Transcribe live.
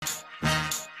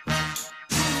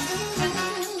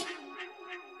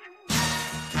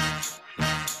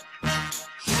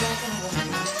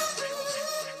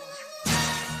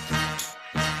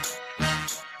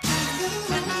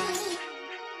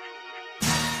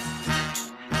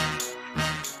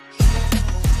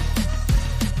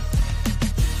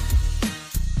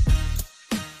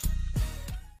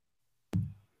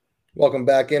Welcome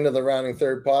back into the Rounding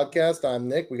Third podcast. I'm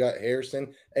Nick. We got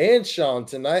Harrison and Sean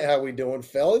tonight. How we doing,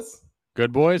 fellas?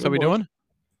 Good boys. How we doing?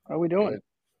 How we doing?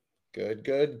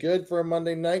 Good for a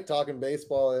Monday night. Talking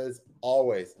baseball as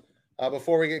always.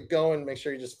 Before we get going, make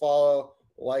sure you just follow,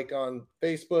 like on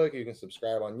Facebook. You can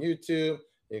subscribe on YouTube.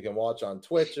 You can watch on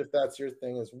Twitch if that's your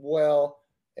thing as well.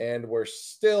 And we're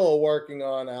still working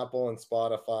on Apple and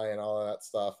Spotify and all of that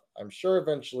stuff. I'm sure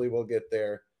eventually we'll get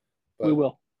there. But we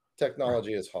will.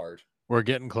 Technology is hard. We're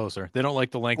getting closer. They don't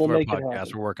like the length of our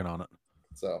podcast. We're working on it.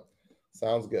 So,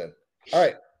 sounds good. All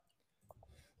right.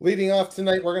 Leading off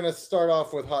tonight, we're going to start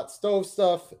off with hot stove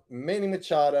stuff. Manny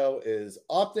Machado is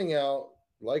opting out,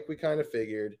 like we kind of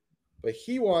figured, but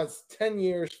he wants 10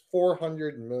 years,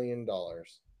 $400 million.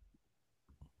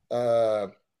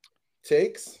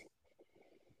 Takes?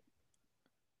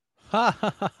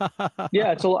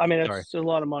 Yeah, it's a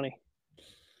lot of money.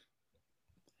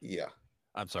 Yeah.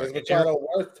 I'm sorry. Is Machado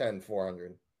worth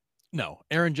 10-400? No.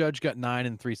 Aaron Judge got 9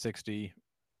 and 360.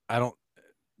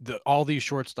 All these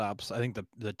shortstops, I think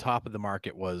the top of the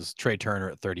market was Trey Turner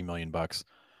at $30 million.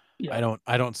 Yeah.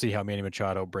 I don't see how Manny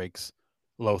Machado breaks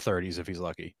low 30s if he's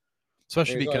lucky.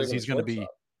 Especially because he's going to be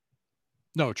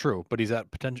No, true, but he's at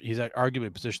arguably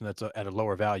a position that's at a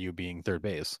lower value, being third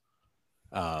base.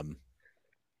 Shortstops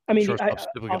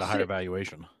typically get a higher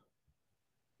valuation.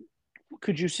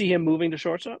 Could you see him moving to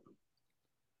shortstop?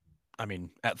 I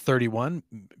mean, at 31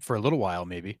 for a little while,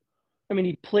 maybe. I mean,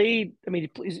 he played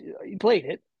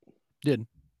it. Did.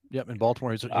 Yep. In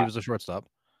Baltimore, he was a shortstop.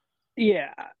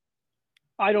 Yeah.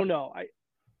 I don't know.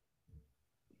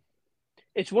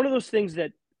 It's one of those things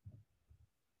that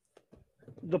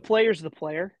the player's the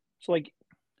player. So, like,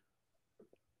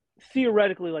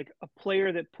 theoretically, like a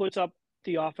player that puts up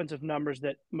the offensive numbers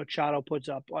that Machado puts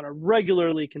up on a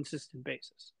regularly consistent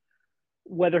basis,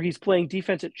 whether he's playing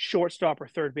defense at shortstop or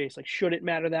third base, like, should it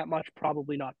matter that much?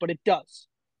 Probably not, but it does.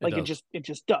 It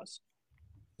just does.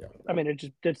 Yeah. I mean,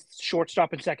 it's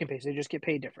shortstop and second base. They just get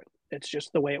paid different. It's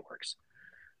just the way it works.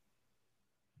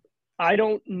 I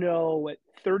don't know at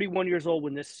 31 years old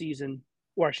when this season,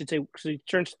 or I should say, because he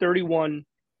turns 31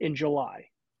 in July.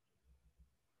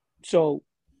 So,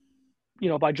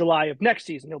 by July of next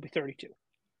season, he'll be 32.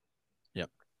 Yep.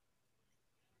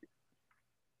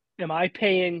 Am I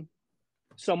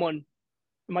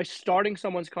starting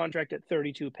someone's contract at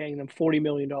 32, paying them $40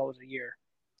 million a year,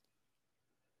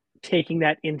 taking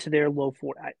that into their low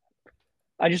 40?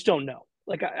 I just don't know.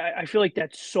 Like, I feel like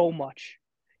that's so much.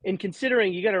 And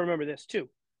considering, you got to remember this too.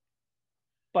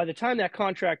 By the time that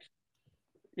contract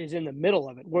is in the middle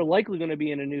of it, we're likely going to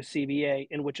be in a new CBA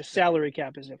in which a salary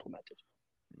cap is implemented.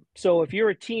 So if you're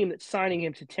a team that's signing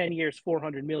him to 10 years,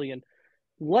 $400 million,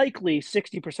 likely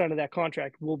 60% of that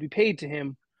contract will be paid to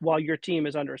him while your team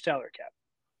is under a salary cap.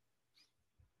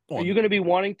 Are you going to be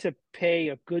wanting to pay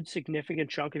a good significant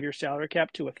chunk of your salary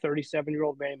cap to a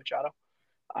 37-year-old Manny Machado?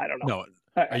 I don't know.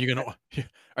 No. Are you going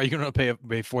to pay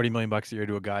 $40 million a year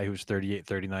to a guy who's 38,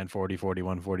 39, 40,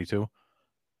 41, 42?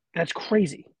 That's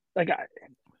crazy. Like,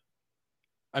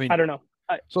 I mean, I don't know.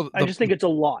 I just think it's a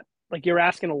lot. Like, you're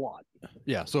asking a lot.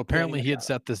 Yeah. So apparently he had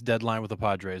set this deadline with the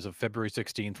Padres of February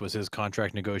 16th was his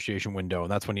contract negotiation window.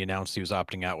 And that's when he announced he was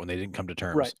opting out when they didn't come to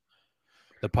terms. Right.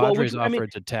 The Padres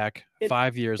offered to tack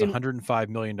 5 years, $105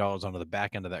 million onto the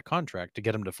back end of that contract to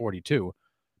get him to 42,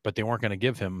 but they weren't going to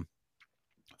give him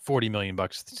 $40 million a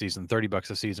season, $30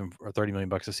 a season, or $30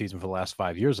 million a season for the last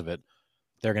 5 years of it.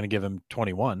 They're going to give him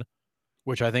 21,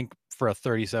 which I think for a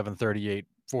 37, 38,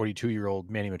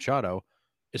 42-year-old Manny Machado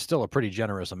is still a pretty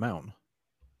generous amount.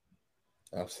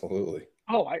 Absolutely.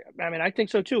 Oh, I mean, I think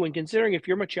so too. And considering if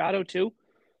you're Machado too,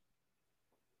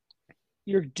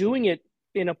 you're doing it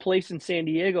in a place in San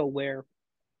Diego where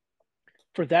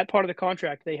for that part of the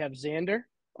contract, they have Xander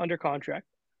under contract.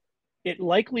 It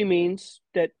likely means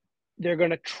that they're going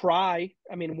to try.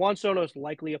 I mean, Juan Soto is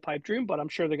likely a pipe dream, but I'm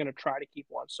sure they're going to try to keep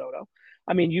Juan Soto.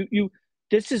 I mean,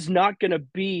 this is not going to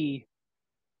be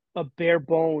a bare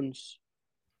bones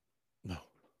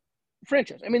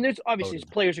franchise. I mean, there's obviously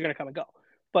players are going to come and go,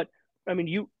 but I mean,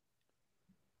 you're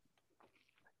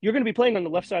going to be playing on the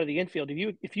left side of the infield.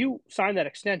 If you sign that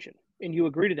extension and you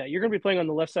agree to that, you're going to be playing on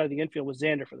the left side of the infield with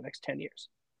Xander for the next 10 years.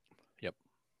 Yep.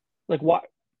 Like, what?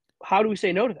 How do we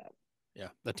say no to that? Yeah,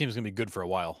 that team's going to be good for a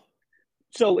while.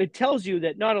 So it tells you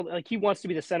that not only, like, he wants to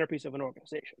be the centerpiece of an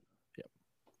organization. Yep.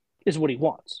 Is what he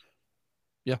wants.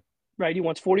 Yeah. Right? He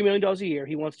wants $40 million a year.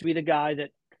 He wants to be the guy that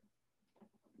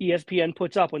ESPN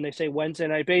puts up when they say Wednesday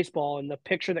Night Baseball, and the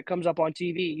picture that comes up on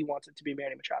TV, he wants it to be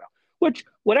Manny Machado. Which,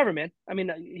 whatever, man. I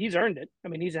mean, he's earned it. I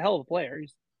mean, he's a hell of a player.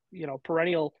 He's,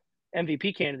 perennial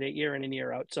MVP candidate year in and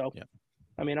year out. So, yeah.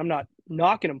 I mean, I'm not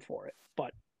knocking him for it,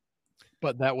 but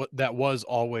But that was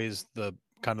always the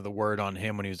kind of the word on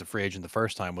him when he was a free agent the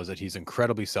first time, was that he's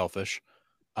incredibly selfish,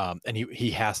 and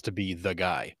he has to be the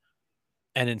guy.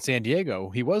 And in San Diego,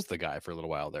 he was the guy for a little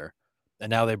while there. And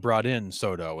now they brought in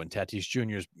Soto and Tatis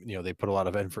Jr.'s, they put a lot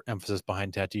of emphasis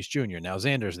behind Tatis Jr. Now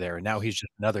Xander's there, and now he's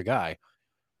just another guy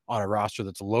on a roster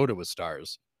that's loaded with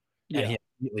stars. And he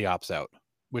immediately opts out,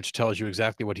 which tells you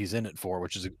exactly what he's in it for,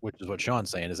 which is what Sean's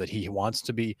saying, is that he wants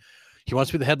to be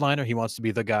the headliner, he wants to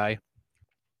be the guy,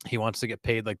 he wants to get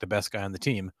paid like the best guy on the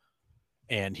team,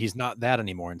 and he's not that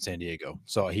anymore in San Diego.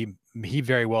 So he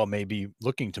very well may be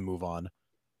looking to move on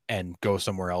and go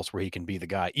somewhere else where he can be the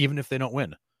guy, even if they don't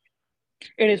win.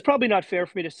 And it's probably not fair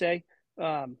for me to say,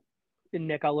 and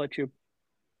Nick, I'll let you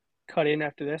cut in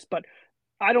after this, but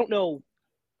I don't know.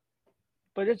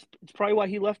 But it's probably why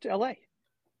he left LA.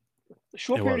 A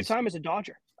short period of time as a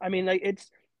Dodger. I mean,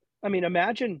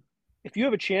 imagine if you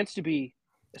have a chance to be,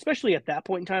 especially at that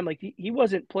point in time, like he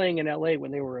wasn't playing in LA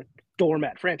when they were a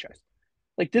doormat franchise.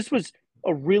 Like this was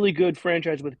a really good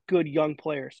franchise with good young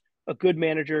players, a good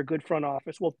manager, a good front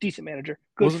office. Well, decent manager,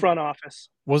 good front office.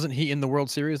 Wasn't he in the World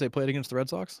Series they played against the Red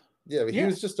Sox? Yeah, but he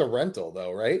was just a rental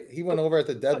though, right? He went over at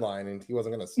the deadline and he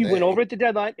wasn't going to stay. He went over at the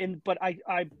deadline, but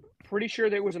I'm pretty sure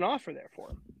there was an offer there for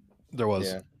him. There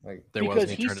was. Yeah, because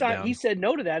he said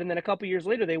no to that, and then a couple years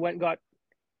later they went and got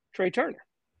Trey Turner.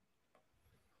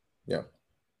 Yeah.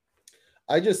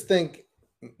 I just think,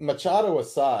 Machado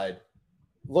aside,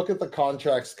 look at the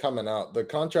contracts coming out. The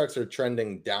contracts are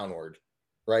trending downward,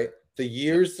 right? The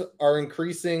years are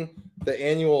increasing. The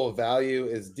annual value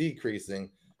is decreasing.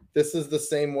 This is the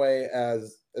same way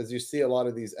as you see a lot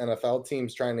of these NFL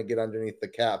teams trying to get underneath the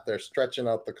cap. They're stretching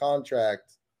out the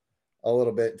contract a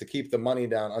little bit to keep the money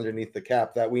down underneath the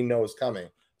cap that we know is coming.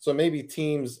 So maybe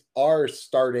teams are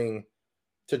starting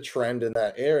to trend in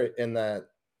that area,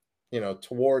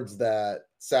 towards that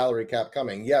salary cap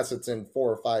coming. Yes, it's in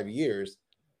 4 or 5 years,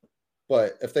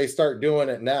 but if they start doing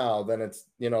it now, then it's,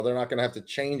 they're not going to have to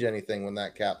change anything when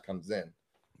that cap comes in.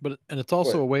 And it's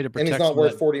also a way to protect. And he's not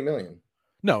worth $40 million.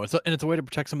 No, it's a way to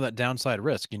protect some of that downside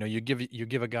risk. You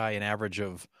give a guy an average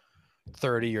of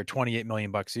 30 or 28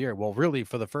 million bucks a year. Well, really,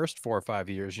 for the first 4 or 5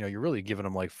 years, you're really giving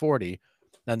them like 40.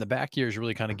 Then the back years, you're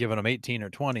really kind of giving them 18 or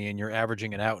 20, and you're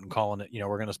averaging it out and calling it,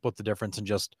 we're going to split the difference and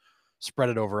just spread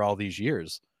it over all these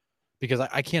years. Because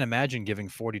I can't imagine giving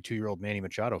 42-year-old Manny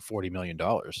Machado $40 million.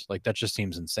 Like, that just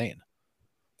seems insane.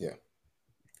 Yeah.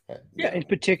 Yeah, in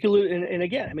particular, and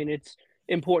again, I mean, it's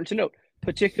important to note,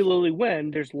 particularly when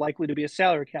there's likely to be a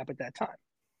salary cap at that time.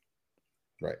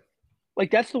 Right. Like,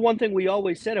 that's the one thing we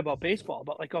always said about baseball.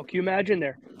 But, like, can you imagine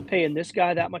they're paying this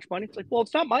guy that much money? It's like, well,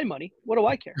 it's not my money. What do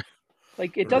I care?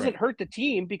 Like, it doesn't hurt the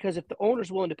team because if the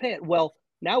owner's willing to pay it, well,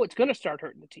 now it's going to start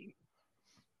hurting the team.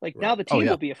 Like, now the team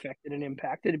will be affected and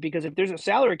impacted because if there's a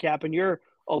salary cap and you're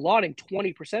allotting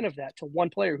 20% of that to one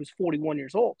player who's 41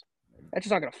 years old, that's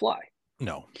just not going to fly.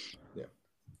 No. Yeah.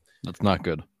 That's not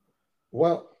good.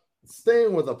 Well,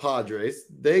 staying with the Padres,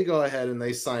 they go ahead and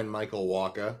they sign Michael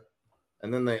Wacha.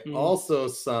 And then they also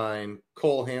sign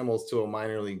Cole Hamels to a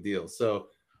minor league deal. So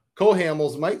Cole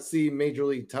Hamels might see major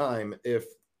league time if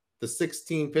the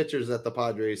 16 pitchers that the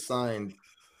Padres signed,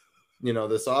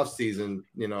 this offseason,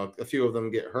 a few of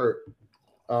them get hurt.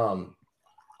 I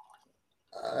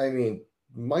mean,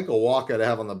 Michael Wacha to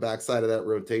have on the backside of that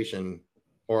rotation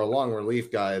or a long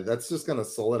relief guy, that's just going to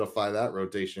solidify that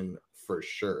rotation for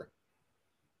sure.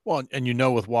 Well, and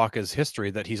with Wacha's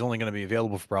history that he's only going to be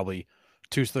available for probably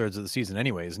 2/3 of the season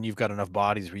anyways, and you've got enough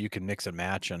bodies where you can mix and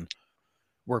match and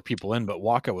work people in. But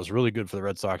Wacha was really good for the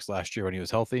Red Sox last year when he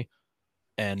was healthy,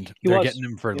 and they're getting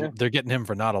him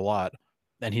for not a lot,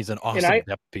 and he's an awesome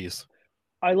depth piece.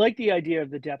 I like the idea of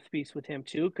the depth piece with him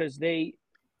too, because they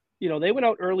went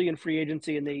out early in free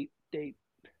agency and they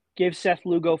gave Seth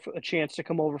Lugo a chance to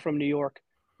come over from New York,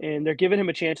 and they're giving him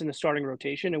a chance in the starting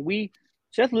rotation. And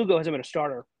Seth Lugo hasn't been a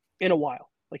starter in a while.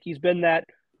 Like, he's been that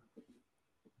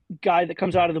guy that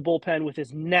comes out of the bullpen with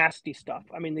his nasty stuff.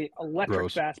 I mean, the electric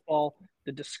fastball,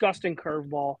 the disgusting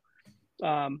curveball.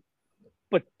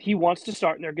 But he wants to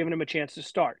start, and they're giving him a chance to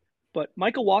start. But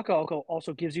Michael Wacha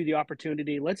also gives you the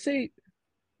opportunity. Let's say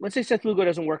Seth Lugo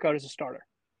doesn't work out as a starter.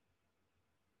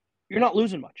 You're not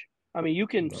losing much. I mean, you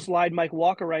can slide Mike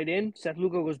Wacha right in. Seth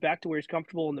Lugo goes back to where he's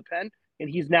comfortable in the pen, and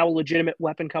he's now a legitimate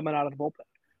weapon coming out of the bullpen.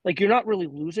 Like, you're not really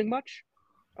losing much.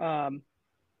 And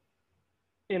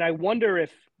I wonder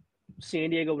if San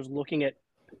Diego was looking at,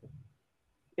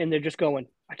 and they're just going,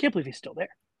 I can't believe he's still there.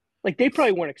 Like, they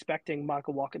probably weren't expecting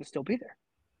Michael Wacha to still be there.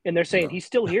 And they're saying, he's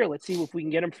still here. Let's see if we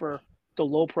can get him for the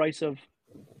low price of,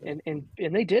 and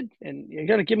they did. And you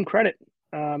got to give him credit.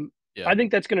 I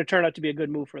think that's going to turn out to be a good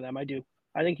move for them. I do.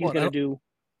 I think he's going to do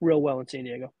real well in San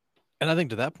Diego. And I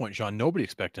think to that point, Sean, nobody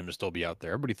expected him to still be out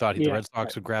there. Everybody thought the Red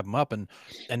Sox would grab him up. And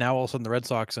now all of a sudden the Red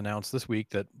Sox announced this week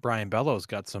that Brian Bellows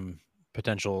got some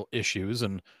potential issues.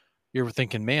 And you're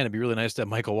thinking, man, it'd be really nice to have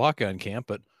Michael Wacha in camp,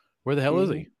 but where the hell is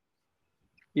he?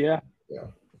 Yeah.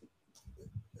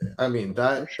 I mean,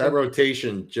 that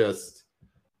rotation just,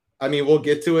 I mean, we'll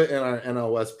get to it in our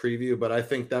NL West preview, but I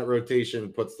think that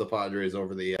rotation puts the Padres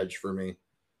over the edge for me.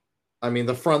 I mean,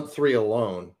 the front three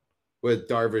alone with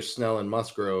Darvish, Snell, and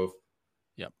Musgrove.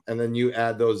 Yep. And then you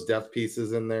add those depth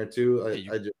pieces in there too.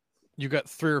 You got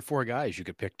 3 or 4 guys you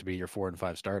could pick to be your 4 and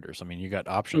 5 starters. I mean, you got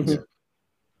options.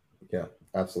 Yeah,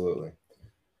 absolutely.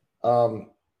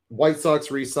 White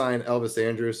Sox re-signed Elvis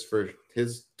Andrus for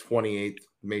his 28th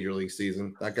major league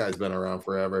season. That guy's been around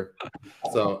forever.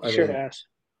 So I mean,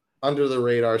 under the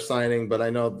radar signing, but I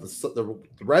know the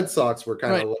Red Sox were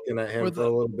kind of looking at him for a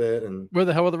little bit. And where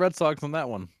the hell were the Red Sox on that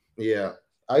one? Yeah,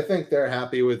 I think they're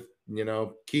happy with,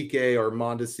 Kike or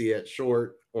Mondesi at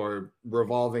short, or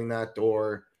revolving that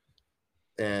door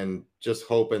and just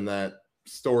hoping that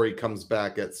Story comes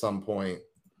back at some point.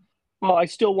 Well, I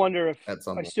still wonder if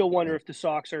the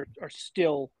Sox are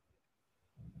still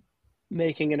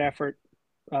making an effort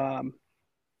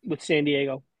with San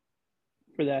Diego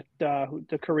for that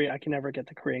the Korean. I can never get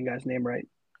the Korean guy's name right.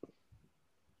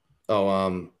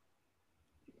 Oh,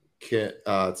 Kim,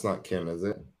 it's not Kim, is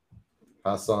it?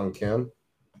 Ha-Seong Kim?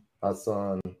 I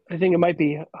think it might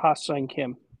be Ha-Seong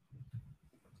Kim.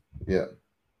 Yeah.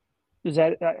 Is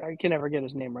that I can never get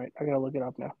his name right. I gotta look it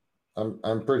up now.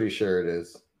 I'm pretty sure it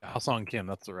is. Ha-Seong Kim,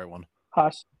 that's the right one.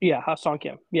 Ha-Seong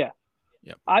Kim. Yeah.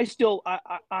 Yep. I'm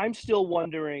still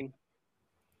wondering.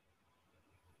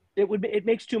 It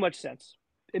makes too much sense.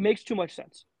 It makes too much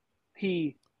sense.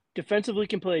 He defensively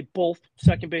can play both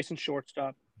second base and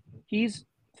shortstop. He's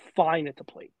fine at the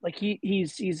plate. Like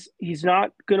he's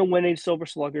not going to win any silver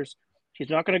sluggers. He's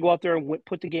not going to go out there and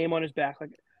put the game on his back.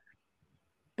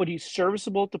 But he's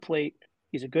serviceable at the plate.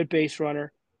 He's a good base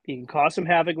runner. He can cause some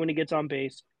havoc when he gets on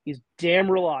base. He's damn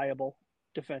reliable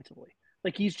defensively.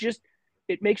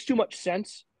 It makes too much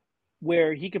sense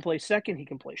where he can play second, he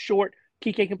can play short.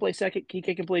 Kike can play second,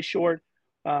 Kike can play short.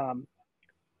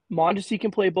 Mondesi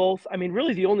can play both. I mean,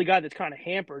 really the only guy that's kind of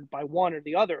hampered by one or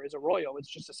the other is Arroyo. It's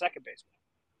just a second baseman.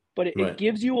 But it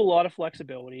gives you a lot of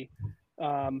flexibility.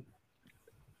 I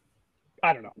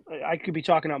don't know. I could be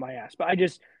talking out my ass, but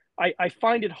I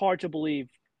find it hard to believe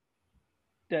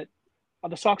that are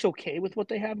the Sox okay with what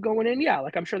they have going in? Yeah,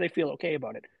 I'm sure they feel okay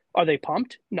about it. Are they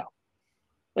pumped? No.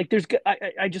 I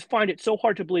just find it so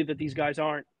hard to believe that these guys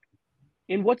aren't.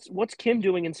 And what's Kim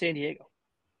doing in San Diego?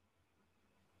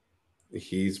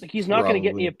 He's not going to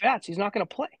get any at bats. He's not going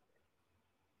to play.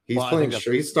 He's playing.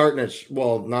 He's starting at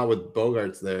not with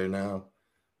Bogarts there now.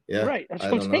 Yeah, right. That's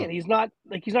what I'm saying. He's not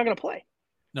going to play.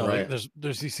 No, right.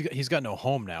 He's got no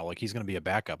home now. He's going to be a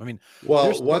backup. I mean,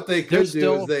 what they could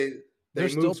do is they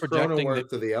move Cronenworth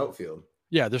to the outfield.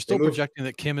 Yeah, they're still projecting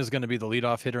that Kim is going to be the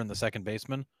leadoff hitter and the second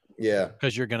baseman. Yeah,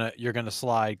 because you're gonna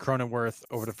slide Cronenworth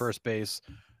over to first base,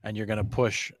 and you're gonna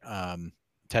push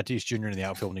Tatis Jr. in the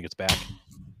outfield when he gets back.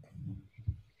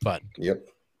 But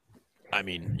I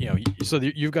mean, so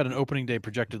you've got an opening day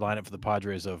projected lineup for the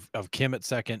Padres of Kim at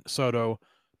second, Soto,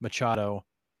 Machado,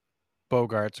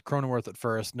 Bogarts, Cronenworth at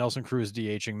first, Nelson Cruz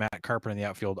DHing, Matt Carpenter in the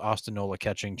outfield, Austin Nola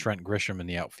catching, Trent Grisham in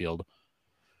the outfield.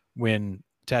 When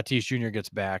Tatis Jr. gets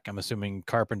back, I'm assuming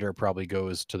Carpenter probably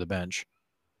goes to the bench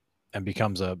and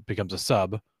becomes a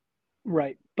sub.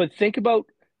 Right. But think about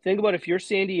if you're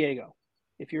San Diego,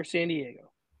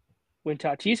 when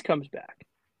Tatis comes back,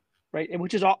 right, and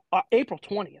which is April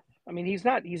 20th. I mean, he's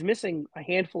missing a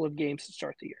handful of games to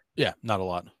start the year. Yeah, not a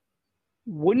lot.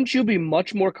 Wouldn't you be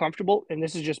much more comfortable, and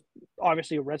this is just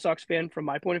obviously a Red Sox fan from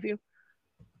my point of view,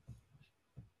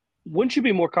 wouldn't you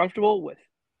be more comfortable with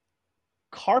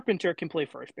Carpenter can play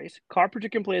first base, Carpenter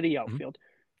can play the outfield,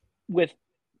 with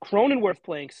Cronenworth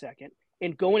playing second,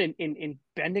 and going and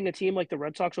bending a team like the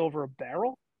Red Sox over a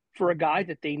barrel for a guy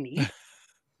that they need?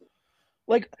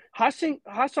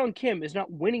 Ha-Seong Kim is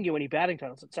not winning you any batting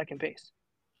titles at second base.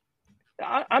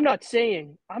 I'm not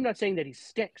saying that he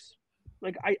stinks.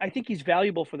 I think he's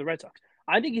valuable for the Red Sox.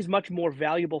 I think he's much more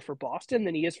valuable for Boston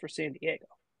than he is for San Diego.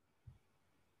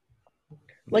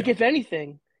 If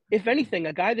anything,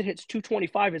 a guy that hits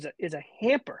 225 is a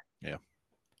hamper. Yeah.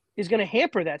 Is going to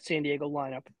hamper that San Diego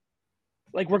lineup,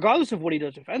 regardless of what he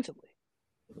does defensively.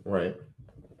 Right.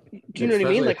 Do you know what I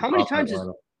mean? How many times is?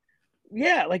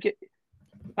 Yeah,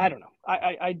 I don't know.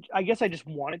 I guess I just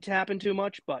want it to happen too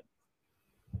much, but.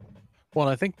 Well,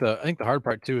 I think the hard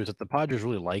part too is that the Padres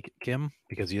really like Kim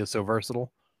because he is so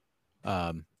versatile.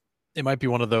 it might be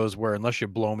one of those where unless you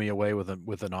blow me away with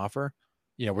an offer,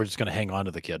 we're just going to hang on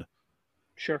to the kid.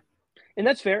 Sure. And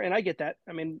that's fair. And I get that.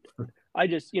 I mean, I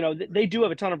just, they do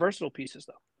have a ton of versatile pieces,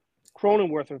 though.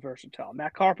 Cronenworth is versatile.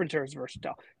 Matt Carpenter is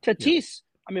versatile. Tatis,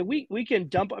 I mean, we can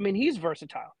dump. I mean, he's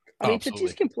versatile. I mean,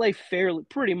 Tatis can play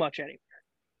pretty much anywhere.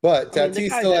 But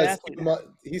Tatis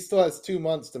still has 2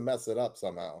 months to mess it up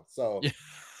somehow. So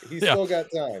he's still got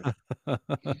time.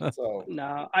 So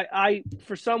no, I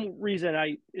for some reason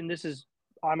I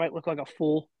might look like a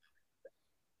fool.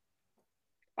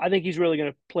 I think he's really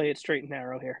going to play it straight and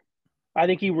narrow here. I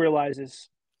think he realizes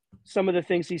some of the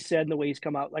things he said and the way he's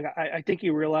come out. Like I think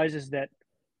he realizes that,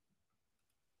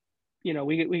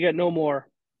 we get no more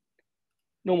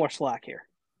slack here.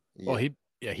 Well, he'd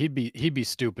be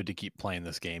stupid to keep playing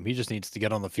this game. He just needs to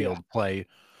get on the field, play,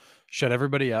 shut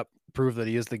everybody up, prove that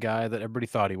he is the guy that everybody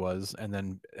thought he was, and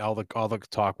then all the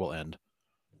talk will end.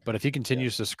 But if he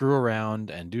continues to screw around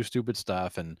and do stupid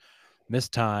stuff and miss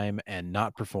time and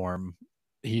not perform,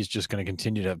 he's just going to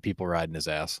continue to have people riding his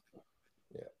ass.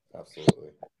 Yeah,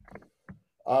 absolutely.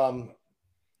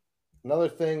 Another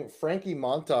thing, Frankie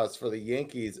Montas for the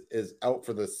Yankees is out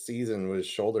for the season with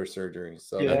shoulder surgery.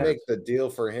 So that makes the deal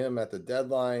for him at the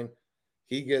deadline.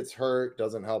 He gets hurt,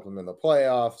 doesn't help him in the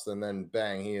playoffs, and then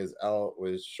bang, he is out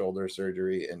with shoulder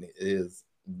surgery and is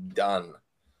done.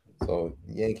 So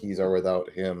Yankees are without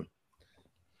him.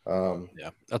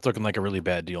 That's looking like a really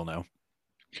bad deal now.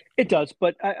 It does,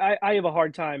 but I have a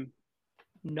hard time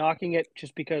knocking it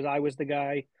just because I was the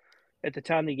guy at the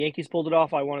time the Yankees pulled it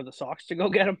off. I wanted the Sox to go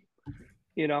get him,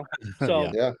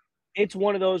 So it's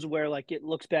one of those where like it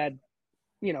looks bad.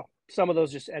 Some of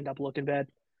those just end up looking bad.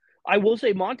 I will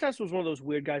say Montas was one of those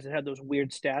weird guys that had those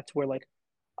weird stats where like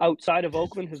outside of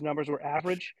Oakland, his numbers were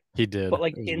average. He did. But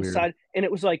like inside, weird. And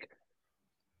it was like,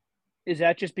 is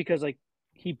that just because like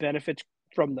he benefits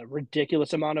from the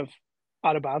ridiculous amount of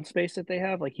out of bounds space that they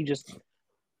have? Like he just,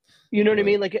 what I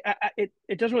mean? Like it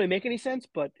doesn't really make any sense,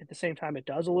 but at the same time it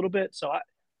does a little bit. So I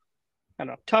don't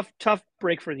know. Tough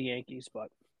break for the Yankees, but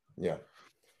yeah.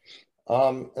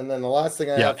 And then the last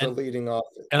thing I have for leading off,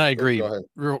 and I agree.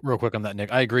 Real quick on that,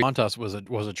 Nick. I agree. Montas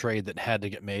was a trade that had to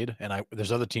get made, and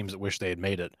there's other teams that wish they had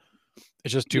made it.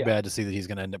 It's just too bad to see that he's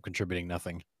going to end up contributing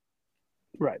nothing.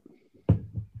 Right.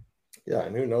 Yeah,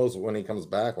 and who knows when he comes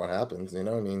back, what happens? I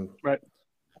mean, right.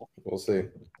 We'll see.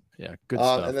 Yeah, good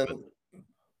stuff. And then,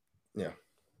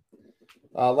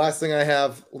 last thing I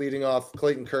have leading off,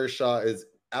 Clayton Kershaw is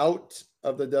out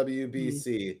of the WBC.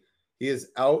 Mm-hmm. He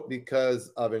is out because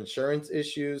of insurance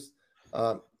issues.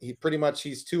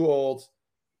 He's too old.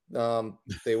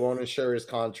 They won't insure his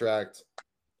contract.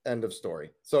 End of story.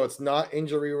 So it's not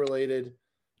injury related.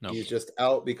 No. He's just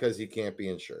out because he can't be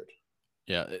insured.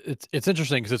 Yeah, it's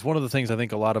interesting because it's one of the things I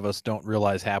think a lot of us don't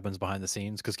realize happens behind the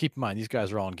scenes. Because keep in mind, these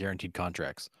guys are all on guaranteed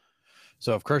contracts.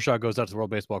 So if Kershaw goes out to the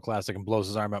World Baseball Classic and blows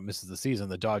his arm out, misses the season,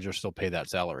 the Dodgers still pay that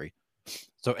salary.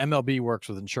 So MLB works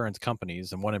with insurance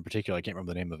companies, and one in particular, I can't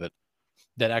remember the name of it,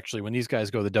 that actually when these guys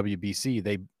go to the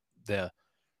WBC,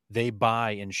 they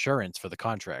buy insurance for the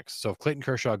contracts. So if Clayton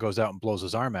Kershaw goes out and blows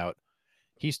his arm out,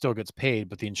 he still gets paid,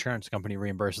 but the insurance company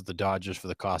reimburses the Dodgers for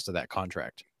the cost of that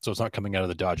contract. So it's not coming out of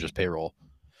the Dodgers payroll.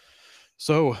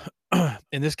 So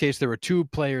in this case, there were two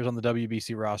players on the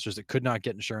WBC rosters that could not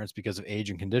get insurance because of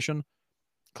age and condition.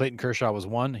 Clayton Kershaw was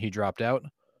one. He dropped out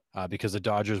because the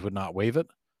Dodgers would not waive it.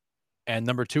 And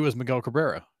number two is Miguel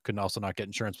Cabrera. Couldn't also not get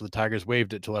insurance, but the Tigers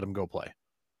waived it to let him go play.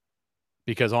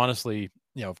 Because honestly,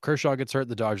 if Kershaw gets hurt,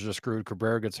 the Dodgers are screwed.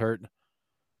 Cabrera gets hurt,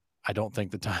 I don't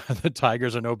think the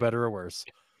Tigers are no better or worse.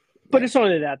 But it's not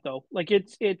only that, though. Like,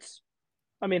 it's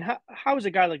I mean, how is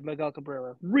a guy like Miguel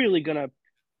Cabrera really going to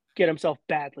get himself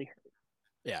badly hurt?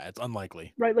 Yeah, it's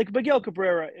unlikely. Right? Like, Miguel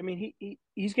Cabrera, I mean,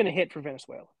 he's going to hit for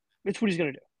Venezuela. That's what he's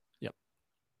going to do. Yep.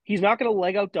 He's not going to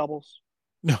leg out doubles.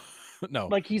 No.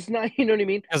 Like, he's not, you know what I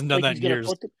mean? Hasn't done that in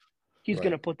years. He's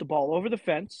going to put the ball over the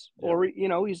fence, or,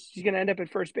 he's going to end up at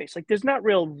first base. Like, there's not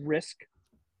real risk.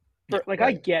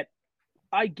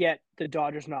 I get the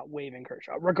Dodgers not waiving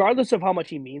Kershaw. Regardless of how much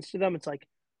he means to them, it's like,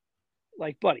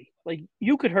 buddy, like,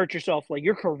 you could hurt yourself. Like,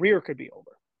 your career could be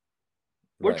over.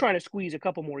 We're trying to squeeze a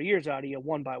couple more years out of you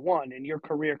one by one, and your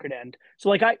career could end. So,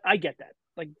 like, I get that.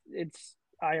 Like,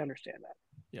 I understand that.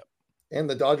 Yep. And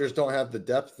the Dodgers don't have the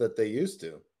depth that they used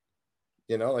to.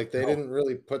 Like they didn't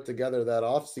really put together that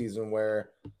offseason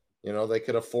where, they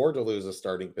could afford to lose a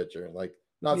starting pitcher. Like,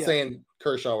 not saying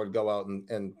Kershaw would go out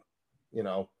and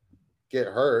get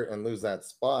hurt and lose that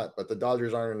spot, but the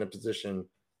Dodgers aren't in a position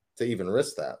to even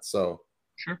risk that. So,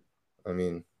 sure. I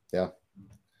mean, yeah.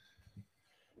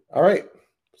 All right.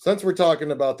 since we're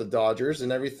talking about the Dodgers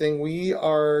and everything, we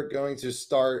are going to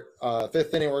start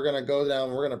fifth inning. We're going to go down.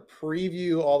 We're going to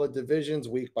preview all the divisions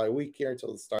week by week here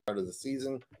until the start of the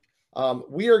season.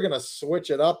 We are going to switch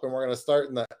it up, and we're going to start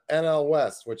in the NL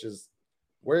West, which is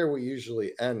where we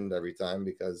usually end every time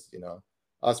because, you know,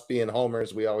 us being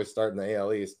homers, we always start in the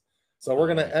AL East. So we're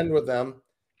going to end with them,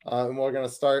 and we're going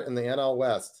to start in the NL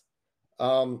West.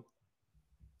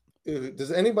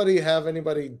 Does anybody have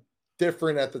anybody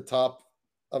different at the top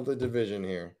of the division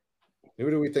here? Who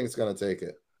do we think is going to take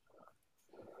it?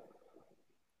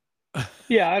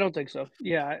 Yeah, I don't think so.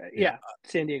 Yeah,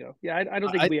 San Diego. Yeah, I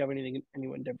don't think we have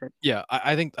anyone different. Yeah,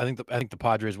 I think the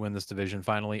Padres win this division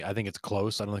finally. I think it's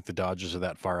close. I don't think the Dodgers are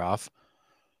that far off.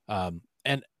 And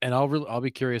I'll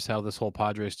be curious how this whole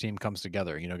Padres team comes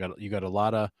together. You know, you got a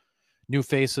lot of new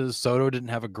faces. Soto didn't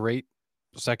have a great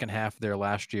second half there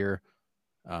last year.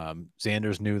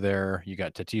 Xander's new there. You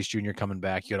got Tatis Jr. coming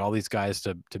back. You got all these guys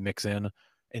to mix in,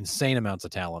 insane amounts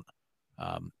of talent.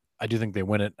 I do think they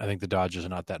win it. I think the Dodgers are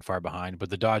not that far behind,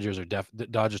 but the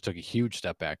Dodgers took a huge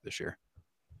step back this year.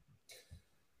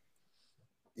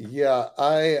 Yeah,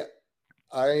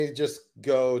 I just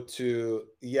go to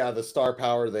the star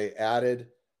power they added,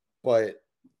 but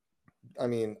I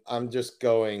mean, I'm just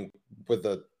going with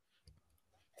the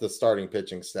starting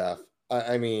pitching staff.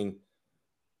 I mean,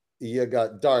 you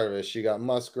got Darvish, you got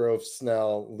Musgrove,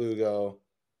 Snell, Lugo,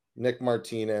 Nick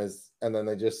Martinez, and then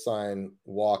they just signed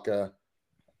Walker.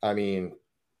 I mean,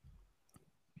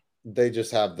 they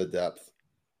just have the depth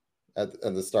at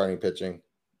the starting pitching.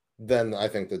 Then I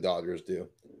think the Dodgers do,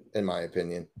 in my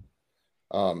opinion.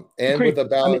 And with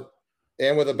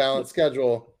a balanced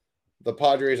schedule, the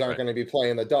Padres aren't going to be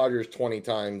playing the Dodgers 20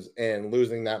 times and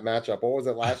losing that matchup. What was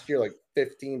it last year? Like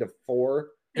 15-4.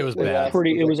 It was bad.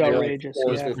 It was outrageous. It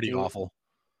was pretty awful.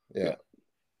 Yeah.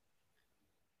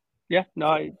 Yeah. No,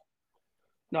 I'm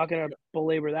not going to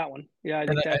belabor that one. Yeah, I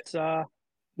think that's.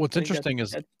 What's interesting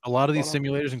is a lot of these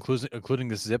simulators, including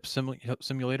the Zip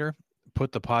simulator,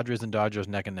 put the Padres and Dodgers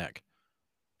neck and neck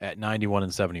at 91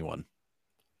 and 71.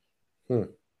 So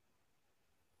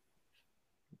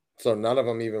none of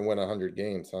them even win 100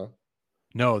 games, huh?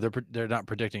 No, they're not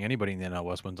predicting anybody in the NL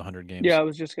West wins 100 games. Yeah, I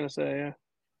was just gonna say,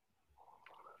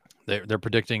 yeah. They're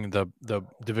predicting the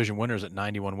division winners at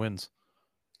 91 wins.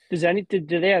 Do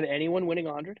they have anyone winning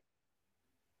 100?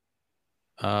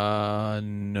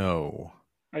 No.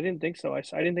 I didn't think so. I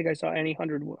didn't think I saw any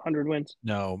 100 wins.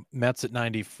 No, Mets at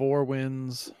 94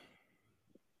 wins.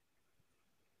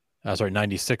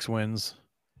 96 wins.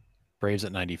 Braves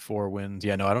at 94 wins.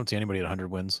 Yeah, no, I don't see anybody at 100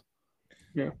 wins.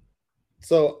 Yeah.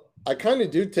 So I kind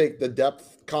of do take the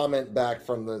depth comment back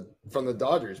from the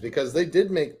Dodgers because they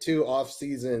did make 2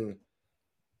 off-season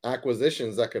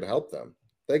acquisitions that could help them.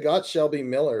 They got Shelby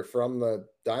Miller from the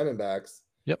Diamondbacks.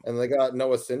 Yep. And they got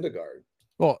Noah Syndergaard.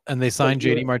 Well, and they signed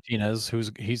JD Martinez,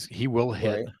 he will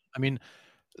hit. Right. I mean,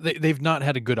 they've not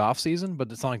had a good offseason,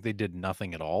 but it's not like they did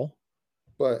nothing at all.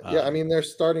 But yeah, I mean, their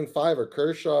starting 5 are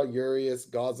Kershaw, Urias,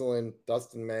 Gosselin,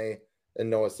 Dustin May, and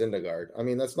Noah Syndergaard. I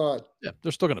mean, that's not. Yeah,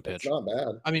 they're still going to pitch. It's not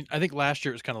bad. I mean, I think last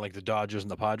year it was kind of like the Dodgers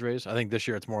and the Padres. I think this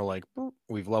year it's more like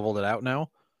we've leveled it out now.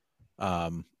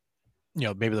 You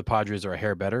know, maybe the Padres are a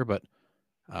hair better, but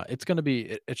it's going to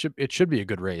be. It should be a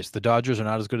good race. The Dodgers are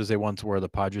not as good as they once were. The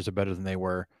Padres are better than they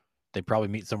were. They probably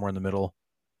meet somewhere in the middle,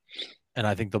 and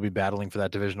I think they'll be battling for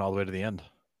that division all the way to the end.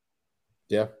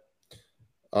 Yeah.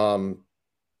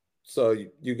 So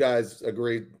you guys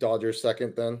agree Dodgers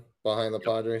second then behind the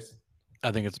Padres?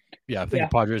 I think the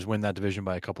Padres win that division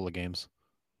by a couple of games.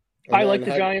 I like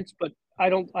the Giants, but I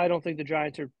don't think the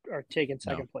Giants are taking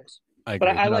second place. I agree.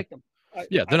 But I like them.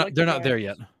 They're not there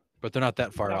yet, but they're not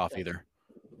that far off either.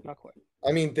 Not quite.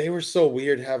 I mean, they were so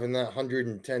weird having that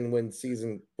 110 win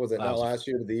season. Was it not last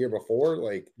year or the year before?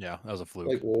 Like, yeah, that was a fluke.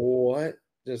 Like, what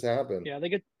just happened? Yeah,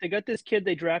 they got this kid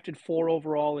they drafted 4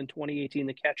 overall in 2018,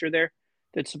 the catcher there,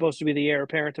 that's supposed to be the heir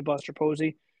apparent to Buster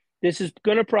Posey. This is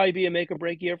going to probably be a make or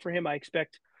break year for him. I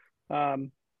expect.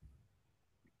 I'm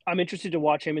interested to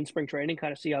watch him in spring training,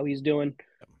 kind of see how he's doing.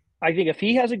 I think if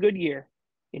he has a good year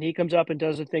and he comes up and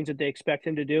does the things that they expect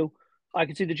him to do, I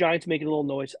can see the Giants making a little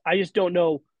noise. I just don't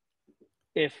know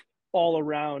if all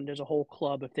around as a whole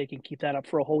club, if they can keep that up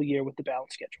for a whole year with the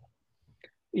balanced schedule.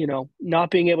 You know,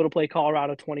 not being able to play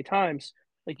Colorado 20 times,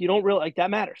 like you don't really like that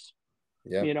matters.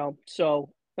 Yeah. You know,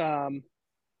 so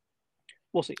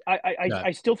we'll see.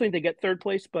 I still think they get third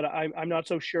place, but I'm not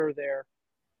so sure they're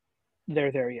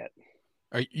there yet.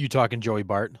 Are you talking Joey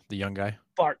Bart, the young guy?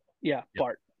 Bart, yeah.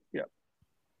 Bart, yeah.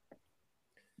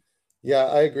 Yeah,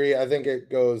 I agree. I think it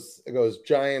goes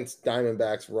Giants,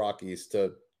 Diamondbacks, Rockies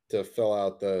to fill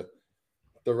out the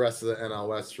the rest of the NL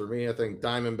West for me. I think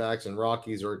Diamondbacks and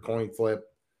Rockies are a coin flip.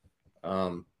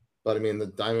 But I mean, the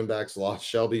Diamondbacks lost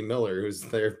Shelby Miller,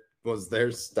 was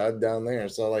their stud down there.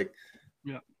 So like,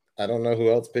 yeah, I don't know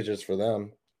who else pitches for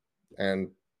them. And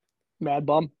Mad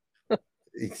Bum.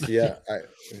 Yeah,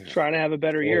 trying to have a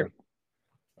better year,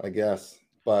 I guess.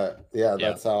 But yeah,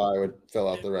 that's how I would fill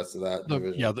out the rest of that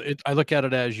division. Yeah, I look at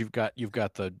it as you've got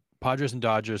the Padres and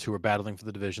Dodgers who are battling for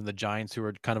the division, the Giants who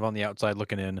are kind of on the outside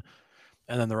looking in,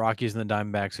 and then the Rockies and the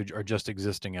Diamondbacks who are just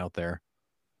existing out there,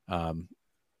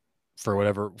 for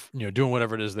whatever, doing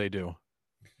whatever it is they do.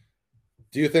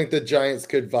 Do you think the Giants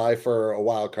could vie for a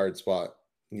wild card spot?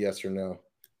 Yes or no?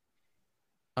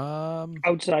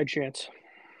 Outside chance.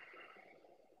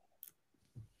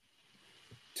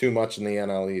 Too much in the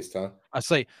NL East, huh?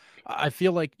 I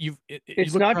feel like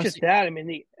it's not just that. I mean,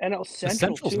 the NL Central, the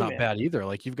Central's too, not man. bad either.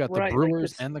 Like you've got the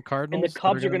Brewers and the Cardinals, and the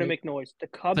Cubs are going to make noise. The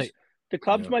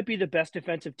Cubs might be the best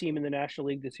defensive team in the National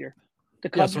League this year. The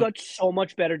Cubs got so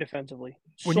much better defensively.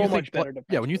 So much better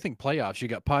defensively. Yeah, when you think playoffs, you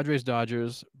got Padres,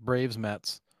 Dodgers, Braves,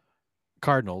 Mets,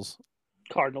 Cardinals.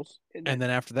 And then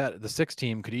after that, the sixth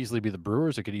team could easily be the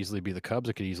Brewers. It could easily be the Cubs.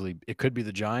 It could be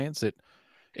the Giants.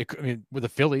 With the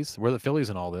Phillies, we're the Phillies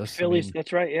in all this.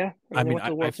 That's right. Yeah.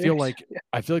 I feel like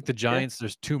the Giants,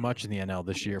 there's too much in the NL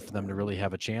this year for them to really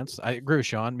have a chance. I agree with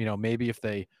Sean. Maybe if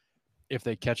they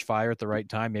catch fire at the right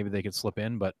time, maybe they could slip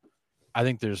in, but I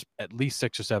think there's at least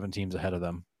 6 or 7 teams ahead of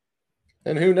them.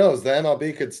 And who knows? The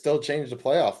MLB could still change the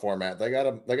playoff format. They got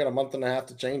a month and a half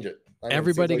to change it.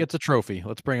 Everybody gets a trophy.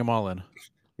 Let's bring them all in. I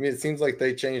mean, it seems like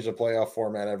they change the playoff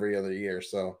format every other year,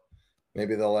 so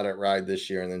maybe they'll let it ride this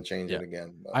year and then change it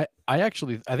again. But I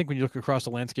think when you look across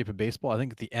the landscape of baseball, I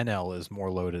think the NL is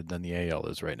more loaded than the AL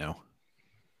is right now.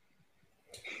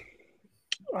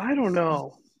 I don't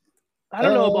know. I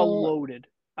don't know about loaded.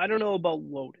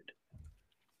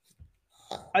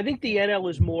 I think the NL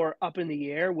is more up in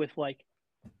the air with, like,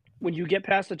 when you get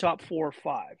past the top 4 or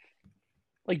 5.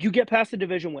 Like, you get past the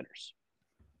division winners,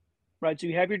 right? So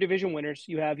you have your division winners.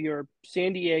 You have your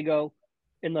San Diego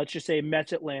and, let's just say,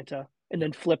 Mets, Atlanta, and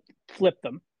then flip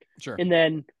them. Sure. And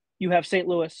then you have St.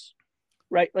 Louis,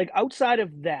 right? Like, outside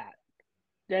of that,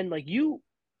 then, like, you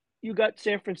got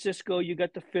San Francisco, you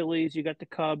got the Phillies, you got the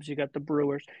Cubs, you got the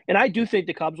Brewers. And I do think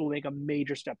the Cubs will make a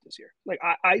major step this year. Like,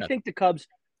 I think the Cubs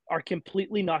are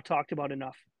completely not talked about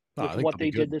enough with what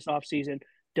they did this offseason.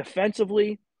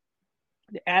 Defensively,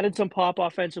 they added some pop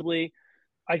offensively.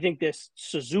 I think this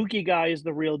Suzuki guy is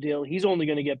the real deal. He's only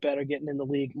going to get better getting in the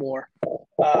league more.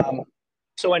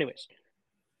 So anyways,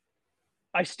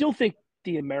 I still think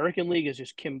the American League is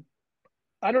just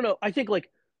I don't know. I think, like,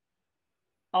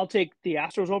 I'll take the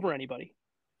Astros over anybody.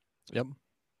 Yep.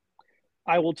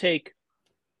 I will take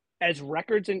as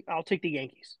records, and I'll take the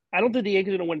Yankees. I don't think the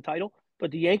Yankees are going to win a title,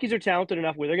 but the Yankees are talented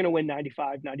enough where they're going to win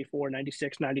 95, 94,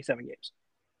 96, 97 games.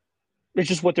 It's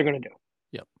just what they're going to do.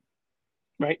 Yep.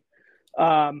 Right?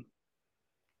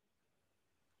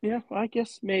 Yeah, I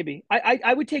guess maybe.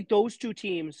 I would take those 2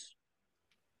 teams.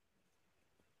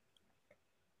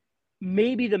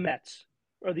 Maybe the Mets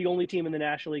are the only team in the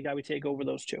National League I would take over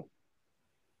those 2.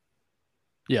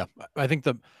 Yeah, I think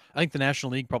the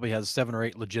National League probably has 7 or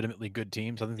 8 legitimately good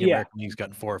teams. I think the American League's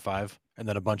got 4 or 5, and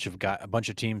then a bunch of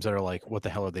teams that are like, what the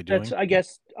hell are they doing? I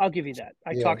guess I'll give you that.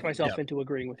 I talked myself into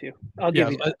agreeing with you. I'll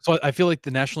give you that. So I feel like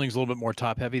the National League's a little bit more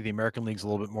top heavy. The American League's a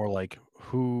little bit more like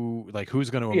who's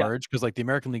going to emerge, because like the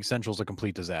American League Central is a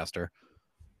complete disaster.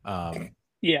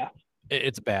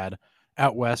 It's bad.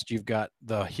 Out west, you've got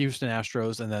the Houston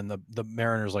Astros, and then the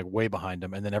Mariners like way behind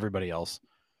them, and then everybody else.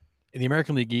 In the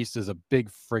American League East is a big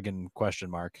friggin' question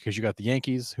mark, because you got the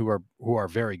Yankees who are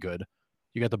very good.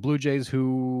 You got the Blue Jays,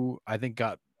 who I think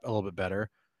got a little bit better.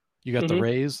 You got the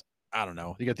Rays. I don't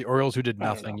know. You got the Orioles, who did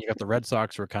nothing. You got the Red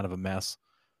Sox, who are kind of a mess.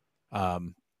 I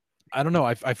don't know.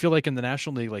 I feel like in the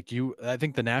National League, I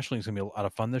think the National League is gonna be a lot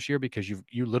of fun this year, because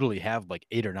you literally have like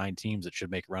 8 or 9 teams that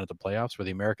should make a run at the playoffs. For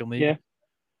the American League,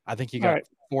 I think you got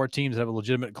 4 teams that have a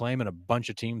legitimate claim and a bunch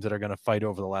of teams that are going to fight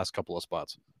over the last couple of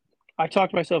spots. I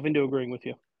talked myself into agreeing with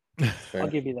you. I'll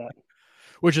give you that.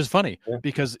 Which is funny,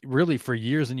 because really for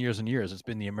years and years and years, it's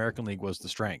been the American League was the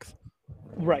strength.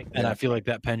 Right. And I feel like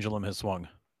that pendulum has swung.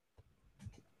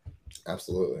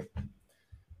 Absolutely.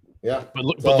 Yeah. But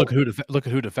look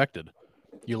at who defected.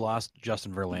 You lost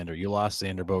Justin Verlander. You lost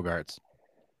Xander Bogaerts.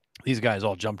 These guys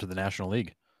all jumped to the National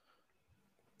League.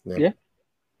 Yeah.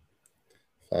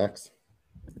 Facts.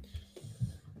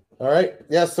 All right.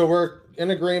 Yeah, so we're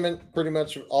in agreement pretty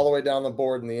much all the way down the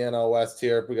board in the NL West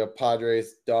here. We got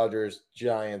Padres, Dodgers,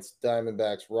 Giants,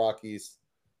 Diamondbacks, Rockies.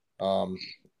 I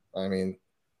mean,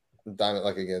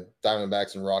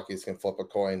 Diamondbacks and Rockies can flip a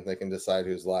coin. They can decide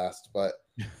who's last, but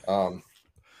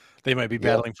they might be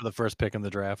battling for the first pick in the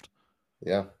draft.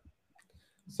 Yeah.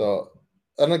 So,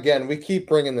 and again, we keep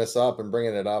bringing this up and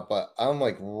bringing it up, but I'm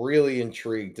like really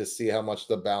intrigued to see how much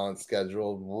the balance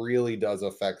schedule really does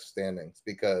affect standings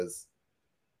because,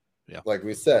 like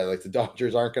we said, like the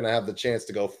Dodgers aren't going to have the chance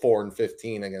to go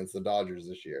 4-15 against the Dodgers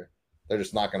this year. They're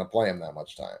just not going to play them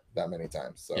that many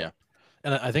times. So yeah,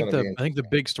 and I think the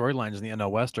big storylines in the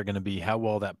NL West are going to be how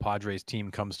well that Padres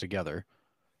team comes together.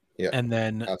 Yeah, and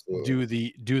then do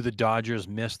the Dodgers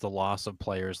miss the loss of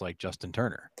players like Justin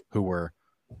Turner, who were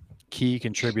key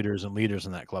contributors and leaders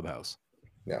in that clubhouse?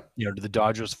 Yeah, do the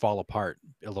Dodgers fall apart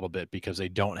a little bit because they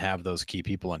don't have those key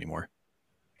people anymore?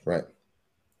 Right.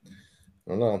 I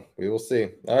don't know. We will see.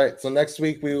 All right. So next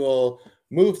week we will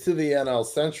move to the NL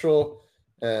Central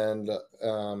and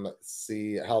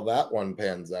see how that one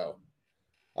pans out.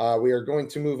 We are going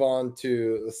to move on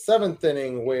to the 7th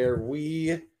inning where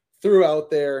we threw out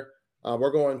there.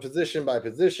 We're going position by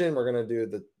position. We're going to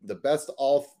do the best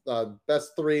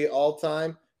 3 all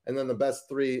time, and then the best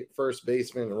 3 first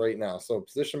basemen right now. So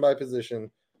position by position,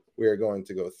 we are going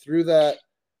to go through that.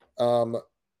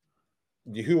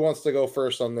 Who wants to go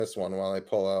first on this one while I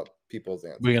pull out people's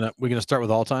answers? We're gonna start with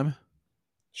all time.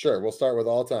 Sure, we'll start with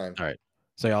all time. All right.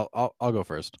 So I'll go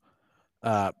first.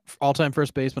 All time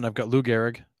first baseman, I've got Lou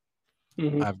Gehrig.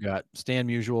 Mm-hmm. I've got Stan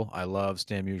Musial. I love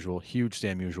Stan Musial. Huge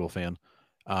Stan Musial fan.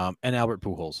 And Albert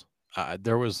Pujols.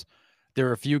 There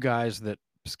were a few guys that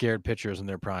scared pitchers in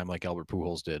their prime, like Albert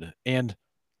Pujols did, and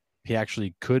he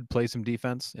actually could play some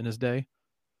defense in his day.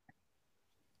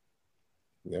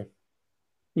 Yeah.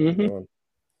 Mm-hmm. Who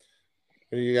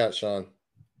do you got, Sean?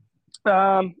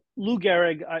 Lou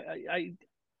Gehrig. I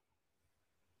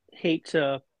hate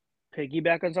to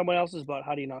piggyback on someone else's, but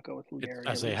how do you not go with Lou Gehrig?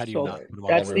 I say, how do you not?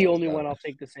 That's the only one I'll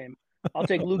take the same. I'll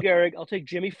take Lou Gehrig. I'll take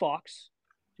Jimmy Fox.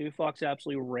 Jimmy Fox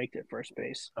absolutely raked at first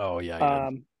base. Oh, yeah.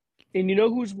 And you know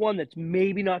who's one that's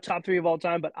maybe not top 3 of all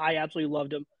time, but I absolutely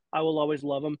loved him. I will always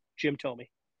love him. Jim Thome.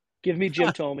 Give me Jim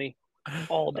Thome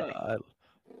all day.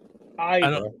 I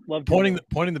love pointing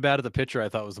the bat at the pitcher. I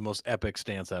thought was the most epic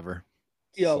stance ever.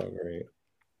 So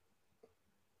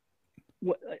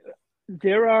great.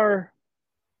 There are.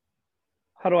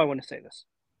 How do I want to say this?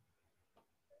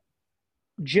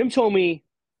 Jim Thome.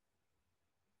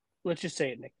 Let's just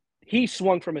say it, Nick. He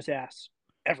swung from his ass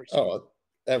every swing.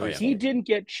 He didn't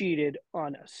get cheated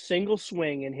on a single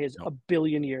swing in his a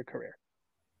billion-year career.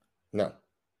 No.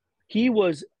 He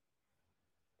was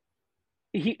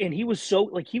so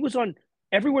like he was on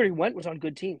everywhere he went was on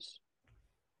good teams.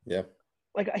 Yeah.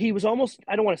 Like he was almost,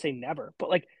 I don't want to say never, but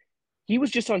like he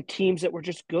was just on teams that were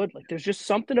just good. Like there's just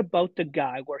something about the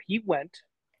guy where he went,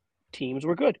 teams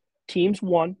were good. Teams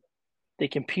won. They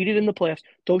competed in the playoffs.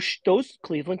 Those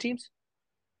Cleveland teams,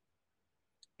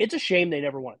 it's a shame they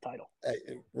never won a title.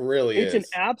 It really is. It's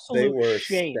an absolute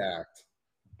shame. Stacked.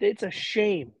 It's a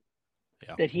shame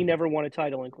that he never won a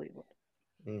title in Cleveland.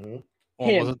 Mm-hmm.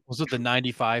 Well, was it the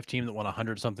 95 team that won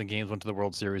 100-something games, went to the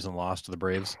World Series and lost to the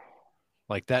Braves?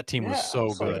 Like that team was so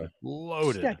good.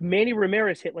 Loaded. Stacked. Manny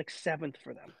Ramirez hit like 7th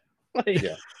for them.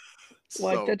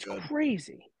 Like, that's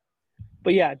crazy.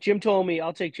 But yeah, Jim Thome.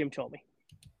 I'll take Jim Thome.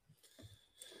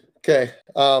 Okay.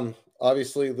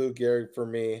 Obviously Lou Gehrig for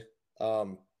me.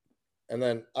 And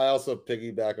then I also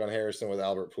piggyback on Harrison with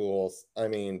Albert Pujols. I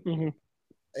mean,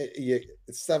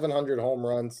 700 home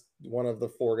runs, one of the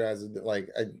 4 guys. Like,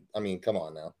 I mean, come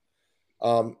on now.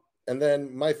 And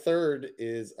then my third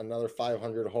is another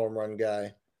 500 home run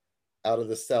guy out of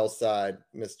the South Side,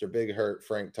 Mr. Big Hurt,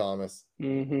 Frank Thomas.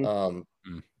 Mm-hmm.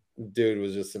 Dude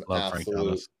was just an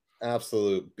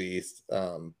absolute beast.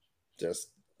 One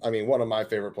of my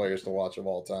favorite players to watch of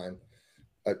all time.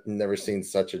 I've never seen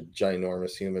such a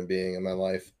ginormous human being in my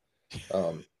life.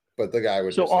 But the guy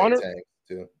was just a tank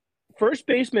too. First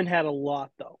baseman had a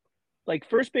lot though. Like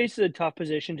first base is a tough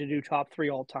position to do top 3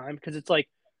 all time because it's like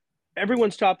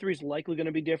everyone's top 3 is likely going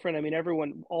to be different. I mean,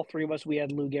 all 3 of us, we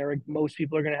had Lou Gehrig. Most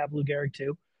people are going to have Lou Gehrig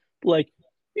too. Like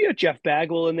you got Jeff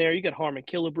Bagwell in there. You got Harmon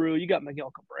Killebrew. You got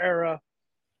Miguel Cabrera,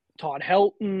 Todd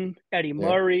Helton, Eddie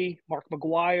Murray, Mark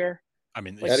McGwire. I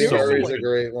mean, like, Eddie Murray's a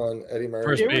great one. Eddie Murray.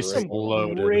 First base is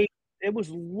loaded. It was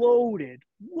loaded.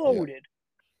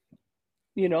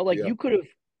 Yeah. You could have.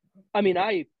 I mean,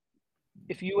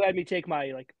 if you had me take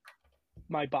my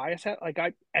bias hat,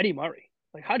 Eddie Murray.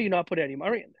 Like, how do you not put Eddie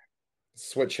Murray in there?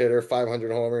 Switch hitter,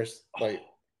 500 homers.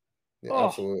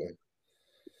 Absolutely.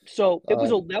 So that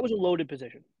was a loaded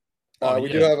position. We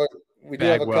do have a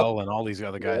Bagwell and all these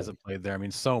other guys that played there. I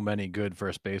mean, so many good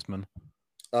first basemen.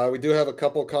 We do have a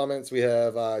couple comments. We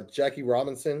have Jackie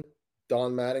Robinson,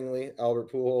 Don Mattingly,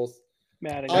 Albert Pujols.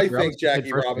 Mattingly. I think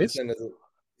Jackie Robinson is.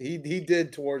 He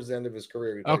did towards the end of his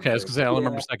career. Okay, I was gonna say I don't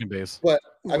remember second base, but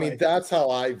I mean that's how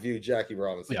I view Jackie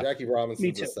Robinson. Yeah. Jackie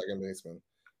Robinson's a second baseman,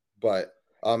 but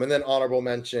and then honorable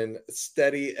mention,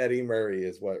 steady Eddie Murray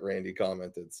is what Randy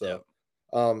commented. So,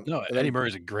 no, Eddie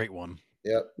Murray's a great one.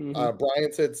 Yep. Mm-hmm.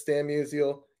 Brian said Stan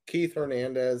Musial, Keith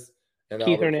Hernandez, and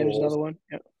Keith Hernandez, another one.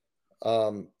 Yep.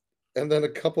 And then a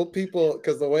couple people,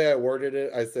 because the way I worded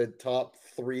it, I said top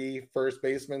 3 first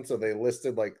basemen, so they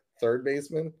listed like third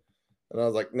baseman, and I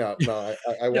was like, no,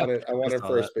 I wanted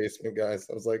first baseman, guys.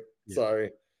 I was like,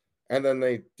 sorry, and then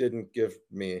they didn't give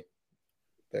me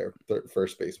their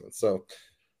first baseman, so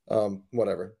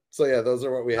whatever. So yeah, those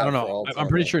are what we have. I don't know. I'm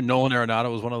pretty sure Nolan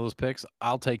Arenado was one of those picks.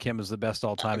 I'll take him as the best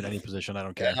all time at any position. I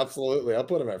don't care. Yeah, absolutely, I'll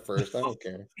put him at first. I don't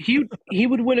care. He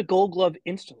would win a Gold Glove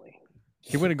instantly.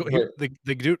 He win a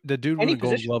the dude win a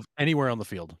Gold Glove anywhere on the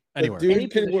field. Anywhere. The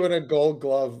dude could win a Gold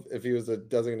Glove if he was a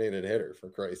designated hitter. For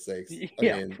Christ's sakes. I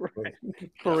mean,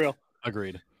 for real.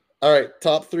 Agreed. All right,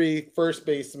 top 3 first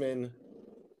baseman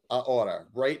order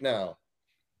right now.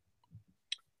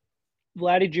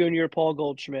 Vladdy Jr., Paul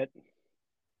Goldschmidt.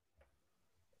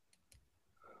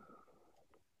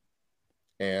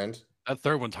 And that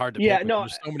third one's hard to pick. No,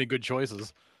 there's so many good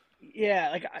choices. Yeah,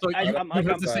 like I'm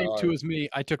the same too as me.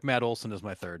 I took Matt Olson as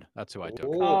my third. That's who I took.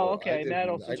 Oh, okay. Matt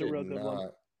Olson's a real good one.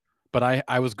 But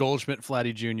I was Goldschmidt,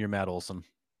 Vladdy Jr., Matt Olson.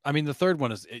 I mean, the third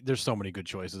one is there's so many good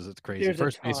choices. It's crazy. There's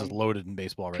First base is loaded in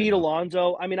baseball right Pete now.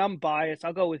 Alonso. I mean, I'm biased.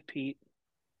 I'll go with Pete.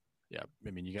 Yeah,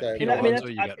 I mean, you got Pete Alonso.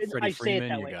 You got Freddie Freeman. I say it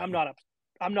that way.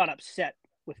 I'm not upset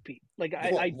with Pete. Like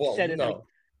I said it,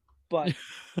 but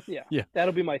yeah,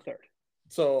 that'll be my third.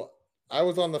 So I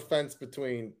was on the fence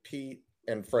between Pete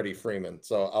and Freddie Freeman,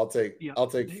 so I'll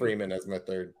take Freeman as my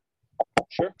third.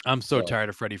 Sure. I'm so tired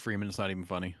of Freddie Freeman. It's not even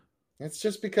funny. It's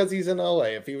just because he's in LA.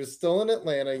 If he was still in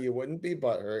Atlanta, you wouldn't be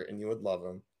butthurt and you would love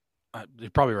him. You're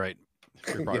probably right.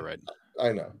 You're probably right.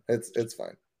 I know. It's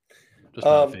fine. Just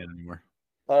not a fan anymore.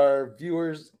 Our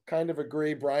viewers kind of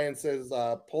agree. Brian says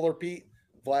Polar Pete,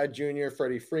 Vlad Jr.,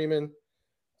 Freddie Freeman.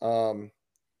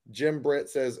 Jim Britt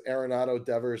says Arenado,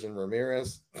 Devers, and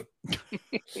Ramirez.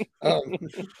 I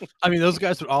mean, those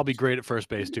guys would all be great at first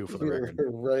base too, for the record.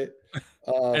 Right.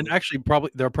 And actually,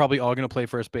 they're probably all going to play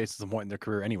first base at some point in their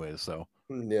career, anyways. So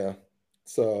yeah.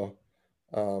 So,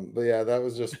 but yeah, that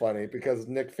was just funny because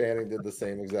Nick Fanning did the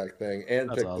same exact thing and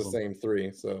picked the same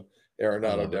 3. So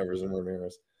Arenado, Devers, and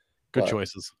Ramirez. Good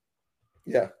choices.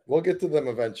 Yeah, we'll get to them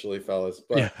eventually, fellas.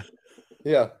 But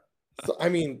yeah. So I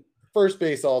mean, first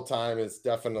base all time is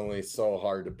definitely so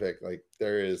hard to pick. Like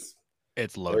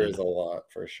it's loaded. There is a lot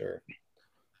for sure.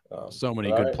 So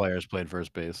many good players played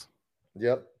first base.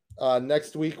 Yep.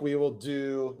 Next week we will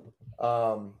do.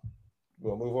 We'll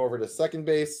move over to second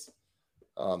base.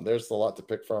 There's a lot to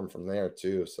pick from there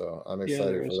too, so I'm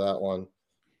excited for that one.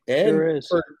 And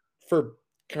for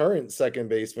current second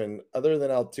baseman, other than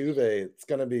Altuve, it's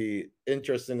going to be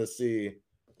interesting to see.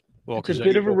 Well, it's a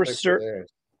bit of a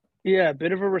a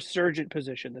bit of a resurgent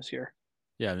position this year.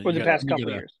 Yeah, for the past couple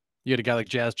of years. You had a guy like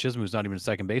Jazz Chisholm who's not even a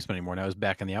second baseman anymore. Now he's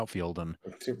back in the outfield and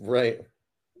right.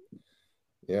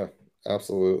 Yeah,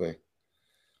 absolutely.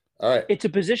 All right. It's a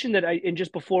position that and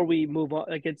just before we move on,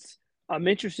 like I'm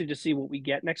interested to see what we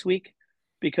get next week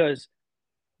because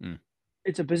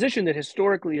it's a position that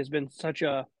historically has been such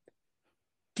a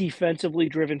defensively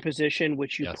driven position,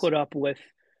 which you put up with,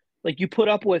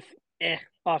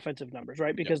 offensive numbers,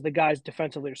 right? Because the guys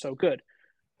defensively are so good.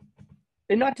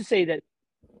 And not to say that,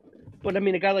 but I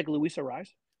mean, a guy like Luis Ariz,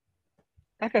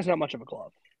 that guy's not much of a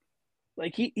glove.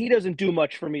 Like he doesn't do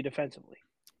much for me defensively.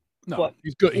 No, but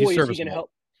he's good. He's serviceable. He going to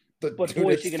help. But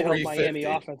boy, is he going to help Miami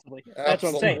offensively. That's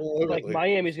what I'm saying. Like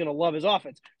Miami's going to love his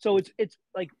offense. So it's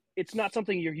like it's not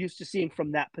something you're used to seeing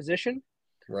from that position.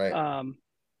 Right.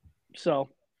 So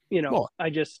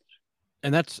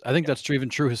and I think that's even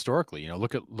true historically. You know,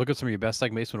 look at some of your best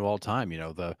second basemen of all time. You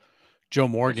know, the Joe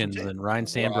Morgans and Ryan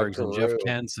Sandbergs and Jeff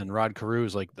Kents and Rod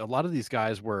Carews. Like a lot of these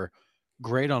guys were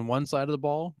great on one side of the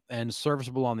ball and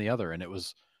serviceable on the other. And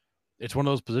it's one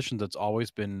of those positions that's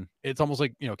always been. It's almost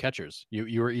like catchers.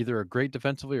 You were either a great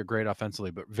defensively or great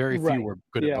offensively, but very few were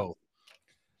good at both.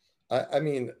 I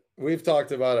mean, we've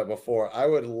talked about it before. I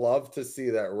would love to see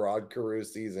that Rod Carew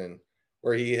season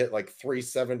where he hit like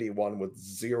 371 with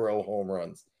 0 home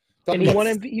runs. And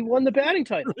he won the batting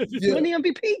title. He won the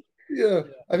MVP. Yeah.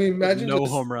 I mean, imagine no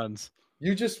home runs.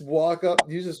 You just walk up,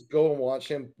 you just go and watch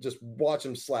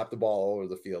him slap the ball all over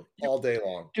the field all day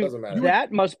long. Dude, doesn't matter.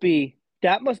 That must be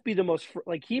the most,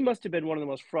 like, he must have been one of the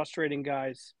most frustrating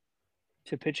guys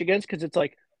to pitch against because it's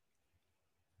like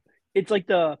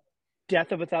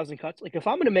death of a thousand cuts. Like if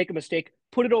I'm going to make a mistake,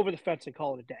 put it over the fence and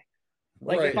call it a day.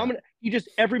 Like if I'm gonna, you just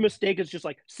every mistake is just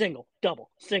like single,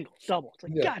 double, single, double. It's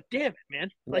like God damn it,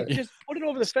 man! Like just put it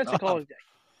over the fence and call it a day.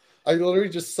 I literally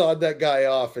just sawed that guy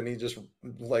off, and he just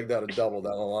legged out a double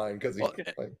down the line because he.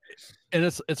 And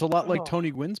it's a lot like Tony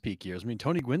Gwynn's peak years. I mean,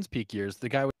 Tony Gwynn's peak years, the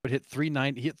guy would hit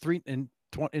 390, hit three in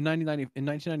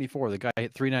 1994. The guy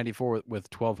hit 394 with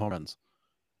 12 home runs.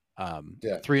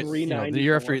 The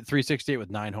year after 368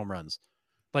 with 9 home runs.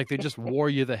 Like they just wore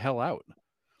you the hell out.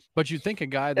 But you'd think a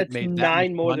guy that made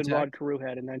 9 more than Rod Carew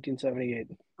had in 1978.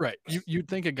 Right. You'd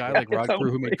think a guy like Rod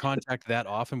Carew who made contact that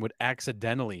often would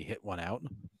accidentally hit one out.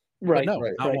 Right. But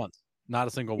no, not once. Not a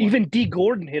single one. Even D.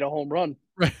 Gordon hit a home run.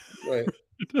 Right. Right.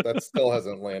 That still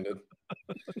hasn't landed.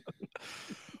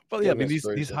 But yeah, I mean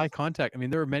these high contact. I mean,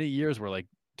 there were many years where like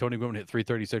Tony Gwynn hit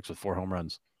 336 with 4 home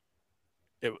runs.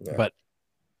 But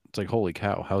it's like, holy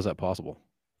cow, how is that possible?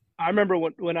 I remember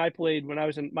when I played when I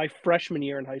was in my freshman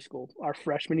year in high school, our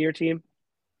freshman year team,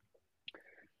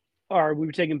 we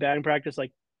were taking batting practice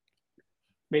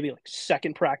maybe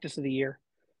second practice of the year.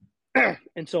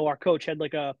 And so our coach had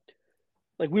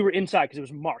we were inside because it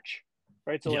was March,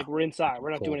 right? So we're inside, we're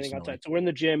not doing anything outside. So we're in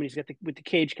the gym, and he's got the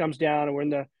cage comes down,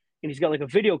 and he's got a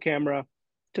video camera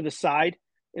to the side,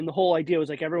 and the whole idea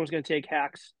was everyone's going to take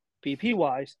hacks BP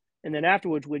wise, and then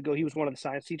afterwards we'd go. He was one of the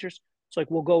science teachers. So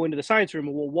we'll go into the science room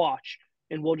and we'll watch,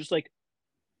 and we'll just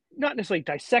not necessarily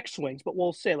dissect swings, but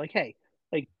we'll say hey,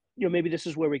 maybe this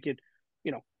is where we could,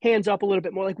 hands up a little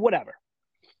bit more, whatever.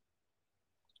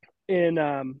 And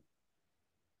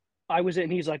I was in,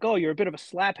 and he's like, "Oh, you're a bit of a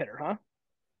slap hitter, huh?"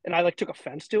 And I took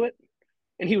offense to it.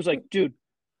 And he was like, "Dude,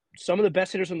 some of the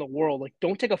best hitters in the world,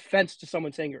 don't take offense to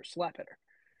someone saying you're a slap hitter."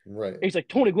 Right. And he's like,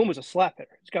 Tony Gwynn was a slap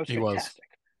hitter. This guy was fantastic.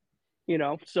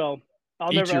 So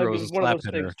Ichiro was a slap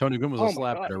hitter. Tony Gwynn was a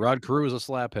slap hitter. Rod Carew was a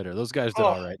slap hitter. Those guys did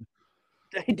all right.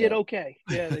 They did okay.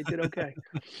 Yeah, they did okay.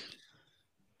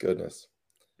 Goodness.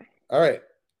 All right.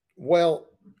 Well,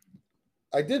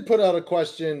 I did put out a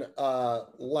question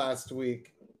last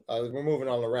week. We're moving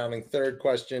on to rounding third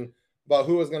question about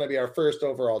who was going to be our first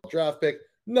overall draft pick.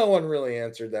 No one really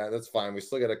answered that. That's fine. We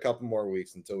still got a couple more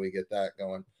weeks until we get that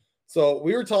going. So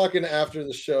we were talking after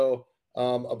the show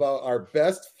about our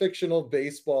best fictional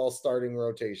baseball starting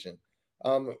rotation.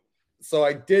 So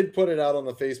I did put it out on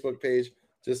the Facebook page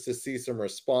just to see some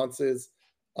responses.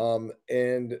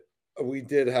 And we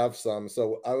did have some.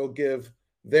 So I will give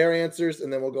their answers,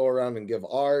 and then we'll go around and give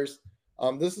ours.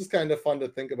 This is kind of fun to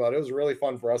think about. It was really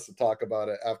fun for us to talk about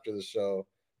it after the show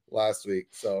last week.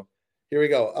 So here we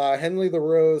go. Henley the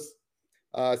Rose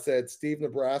said Steve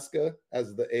Nebraska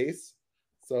as the ace.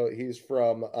 So he's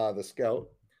from The Scout.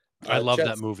 I love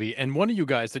that movie. And one of you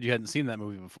guys said you hadn't seen that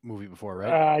movie before,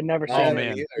 right? I never seen it.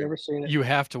 Man, never seen it. You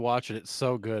have to watch it. It's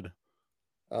so good.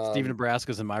 Steve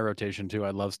Nebraska's in my rotation too.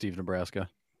 I love Steve Nebraska.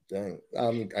 Dang,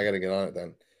 I got to get on it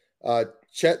then.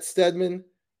 Chet Steadman,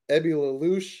 Ebby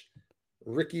LaLouche,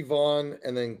 Ricky Vaughn,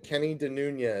 and then Kenny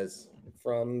DeNunez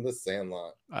from The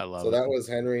Sandlot. I love it. So that was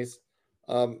Henry's.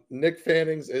 Nick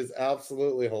Fannings is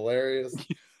absolutely hilarious.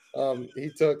 He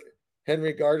took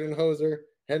Henry Gardenhoser,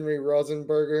 Henry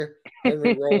Rosenberger,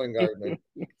 Henry Rollingardner.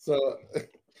 So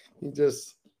he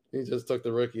just took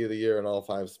the Rookie of the Year in all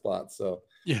 5 spots. So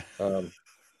yeah,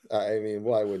 I mean,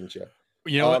 why wouldn't you?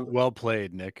 You know what? Well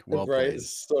played, Nick. Well played. Right,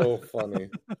 it's so funny.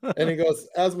 And he goes,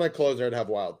 as my closer, I'd have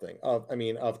Wild Thing. I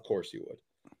mean, of course you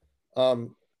would.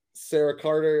 Sarah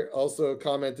Carter also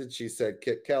commented. She said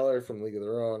Kit Keller from League of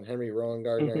Their Own, Henry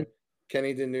Rowan-Gardner,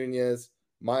 Kenny DeNunez,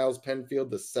 Miles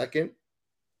Penfield II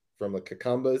from the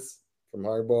Cucumbas from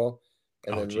Hardball,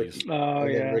 and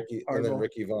then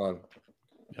Ricky Vaughn.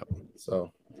 Yep.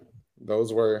 So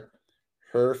those were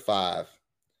her 5.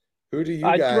 Who do you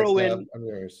guys have on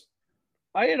yours?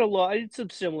 I had I did some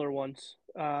similar ones.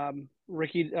 Kenny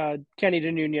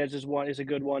DeNunez is a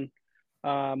good one.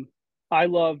 I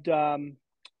loved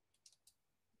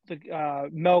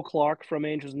Mel Clark from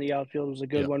Angels in the Outfield was a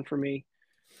good one for me.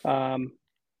 And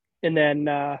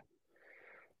then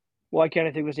why can't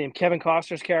I think of his name? Kevin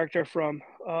Costner's character from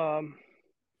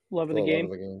Love of the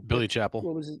Game. Billy Chappell.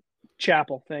 What was it?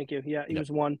 Chappell, thank you. Yeah, he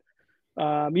was one. You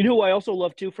know who I also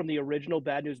love too from the original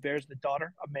Bad News Bears, the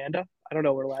daughter, Amanda. I don't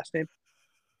know her last name.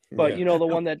 But you know the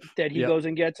one that he goes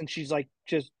and gets, and she's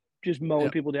just mowing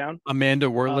people down. Amanda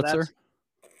Wurlitzer.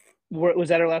 Was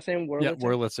that her last name? Wurlitzer? Yeah,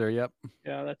 Wurlitzer. Yep.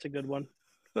 Yeah, that's a good one.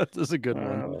 That is a good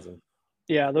one.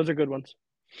 Yeah, those are good ones.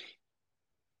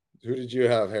 Who did you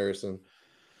have, Harrison?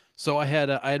 So I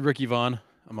had Ricky Vaughn.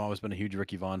 I've always been a huge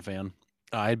Ricky Vaughn fan.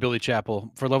 I had Billy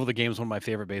Chappell. For Love of the Game is one of my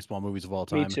favorite baseball movies of all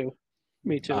time.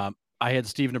 Me too. I had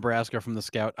Steve Nebraska from The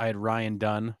Scout. I had Ryan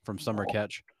Dunn from Summer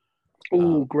Catch.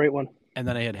 Ooh, great one. And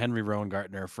then I had Henry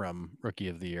Rowan-Gardner from Rookie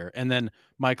of the Year. And then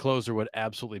my closer would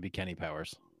absolutely be Kenny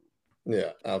Powers.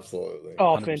 Yeah, absolutely.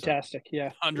 Oh, 100%. fantastic.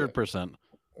 Yeah. 100%.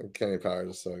 Kenny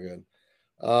Powers is so good.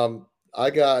 I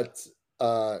got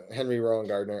Henry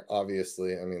Rowan-Gardner,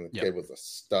 obviously. I mean, the kid was a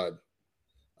stud.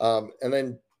 And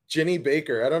then Ginny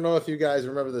Baker. I don't know if you guys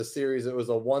remember the series. It was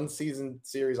a 1-season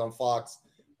series on Fox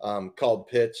called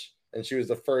Pitch, and she was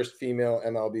the first female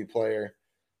MLB player.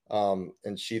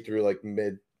 And she threw like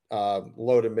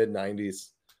low to mid 90s.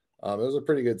 It was a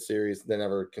pretty good series. They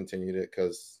never continued it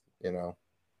because,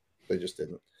 they just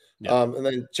didn't. Yeah. And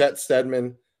then Chet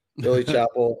Steadman, Billy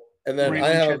Chappell. And then I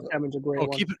have Chet Steadman's a great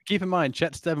one. Keep in mind,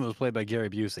 Chet Steadman was played by Gary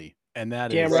Busey, and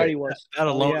that damn is right he was. That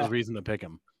alone is reason to pick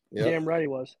him. Yep. Damn right he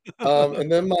was.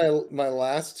 And then my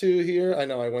last two here, I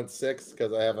know I went 6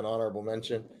 because I have an honorable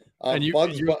mention. And you're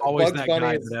always that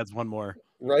guy that adds one more.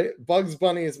 Right? Bugs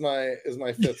Bunny is my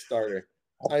 5th starter.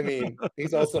 I mean,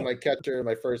 he's also my catcher,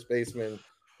 my first baseman,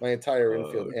 my entire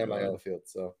infield and my outfield.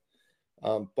 So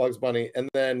Bugs Bunny. And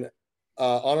then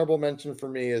honorable mention for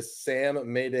me is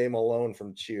Sam Mayday Malone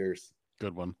from Cheers.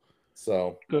 Good one.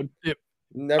 So good. Yep.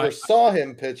 Never saw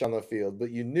him pitch on the field,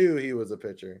 but you knew he was a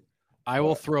pitcher. I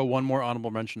will throw one more honorable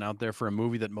mention out there for a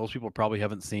movie that most people probably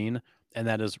haven't seen, and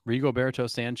that is Rigoberto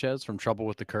Sanchez from Trouble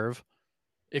with the Curve.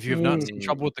 If you have not seen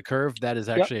Trouble with the Curve, that is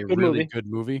actually a really good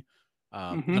movie.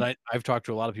 But I've talked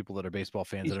to a lot of people that are baseball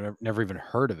fans that have never even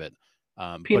heard of it.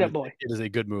 Peanut Boy. It is a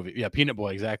good movie. Yeah, Peanut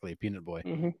Boy, exactly. Peanut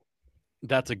Boy.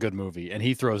 That's a good movie, and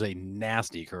he throws a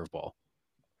nasty curveball.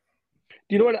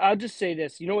 You know what? I'll just say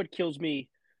this. You know what kills me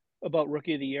about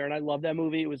Rookie of the Year, and I love that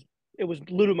movie. It was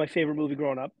literally my favorite movie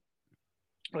growing up.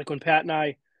 Like when Pat and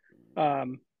I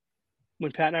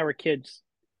were kids,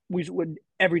 we would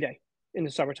every day in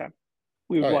the summertime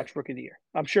we would watch Rookie of the Year.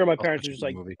 I'm sure my parents were just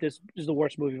like, "This is the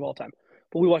worst movie of all time,"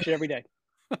 but we watched it every day.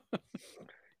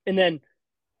 And then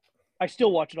I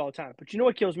still watch it all the time. But you know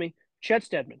what kills me? Chet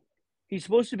Steadman. He's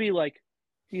supposed to be like,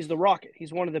 he's the Rocket.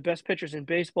 He's one of the best pitchers in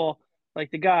baseball. Like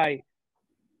the guy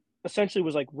essentially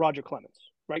was like Roger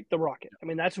Clemens, right? The Rocket. I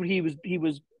mean, that's what he was. He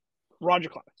was Roger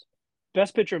Clemens,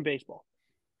 best pitcher in baseball.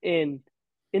 And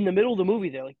in the middle of the movie,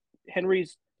 there, like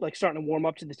Henry's like starting to warm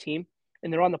up to the team,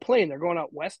 and they're on the plane. They're going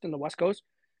out west in the West Coast,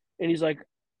 and he's like,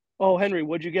 "Oh, Henry,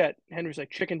 what'd you get?" Henry's like,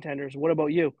 "Chicken tenders." What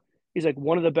about you? He's like,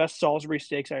 "One of the best Salisbury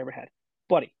steaks I ever had."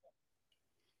 Buddy,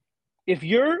 if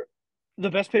you're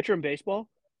the best pitcher in baseball,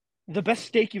 the best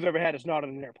steak you've ever had is not on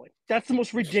an airplane. That's the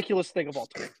most ridiculous thing of all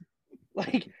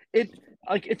time.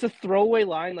 It's a throwaway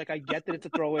line. Like I get that it's a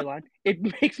throwaway line. It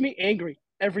makes me angry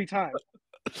every time.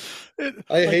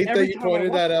 I hate that you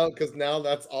pointed that out because now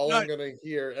that's all I'm gonna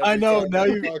hear. I know now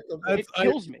it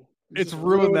kills me. It's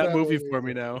ruined that movie for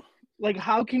me now. Like,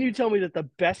 how can you tell me that the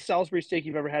best Salisbury steak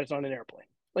you've ever had is on an airplane?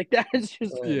 Like that is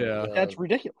just that's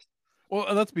ridiculous. Well,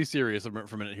 and let's be serious for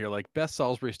a minute here. Like best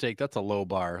Salisbury steak, that's a low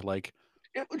bar. Like,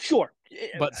 sure,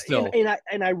 but still,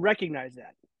 and I recognize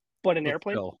that. But an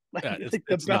airplane,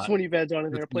 the best one you've had is on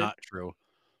an airplane. Not true.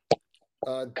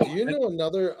 Do you know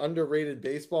another underrated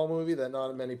baseball movie that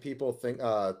not many people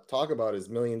talk about is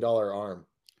 $1 Million Arm?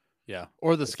 Yeah,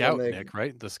 or The Scout, Nick,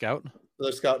 right? The Scout.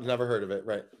 The Scout, never heard of it,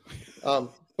 right?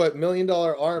 But $1 Million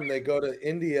Arm, they go to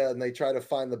India and they try to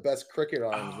find the best cricket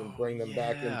arms and bring them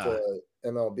back into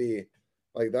MLB.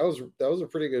 Like that was a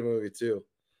pretty good movie too.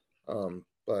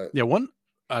 But yeah,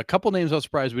 a couple names I was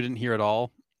surprised we didn't hear at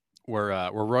all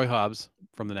were Roy Hobbs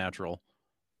from The Natural.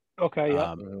 Okay,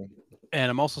 yeah. And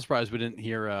I'm also surprised we didn't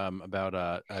hear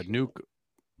about Nuke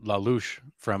LaLoosh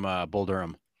from Bull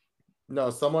Durham. No,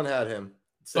 someone had him.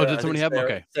 Sarah, did somebody have him?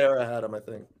 Okay. Sarah had him, I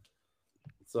think.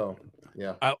 So,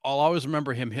 yeah. I'll always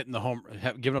remember him hitting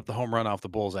giving up the home run off the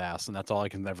Bull's ass, and that's all I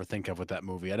can ever think of with that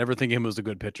movie. I never think him was a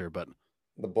good pitcher, but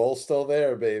the Bull's still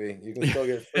there, baby. You can still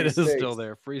get free steaks. It is still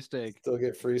there. Free steak. Still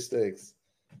get free steaks.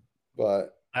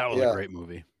 But that was a great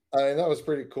movie. I mean, that was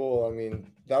pretty cool. I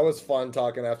mean, that was fun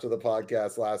talking after the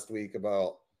podcast last week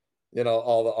about,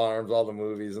 all the arms, all the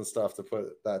movies and stuff to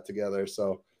put that together.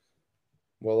 So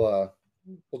we'll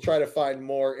try to find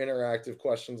more interactive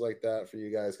questions like that for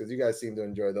you guys because you guys seem to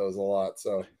enjoy those a lot.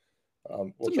 So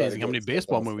it's amazing how many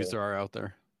baseball movies there are out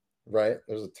there. Right?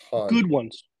 There's a ton. Good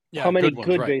ones. Yeah, how many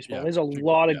good baseball? Yeah. There's a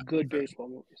lot of good baseball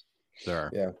movies. There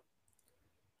are. Yeah.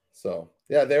 So,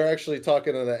 yeah, they were actually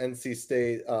talking to the NC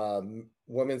State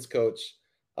women's coach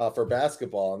for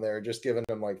basketball, and they were just giving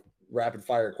them like rapid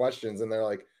fire questions. And they're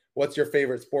like, "What's your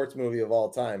favorite sports movie of all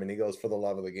time?" And he goes, "For the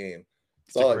Love of the game."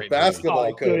 So, like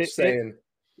basketball coach saying,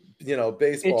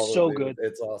 baseball. It's so good.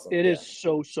 It's awesome. It is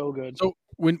so good. So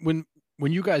when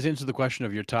you guys answered the question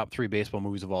of your top 3 baseball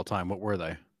movies of all time, what were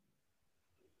they?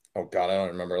 Oh God, I don't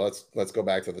remember. Let's go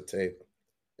back to the tape.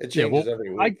 It changes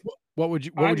every week. What would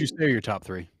you say are your top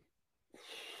three?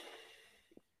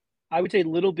 I would say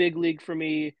Little Big League for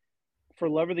me. For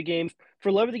Love of the Game,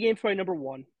 probably number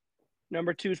 1.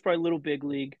 Number 2 is probably Little Big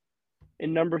League,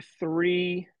 and number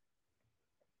 3,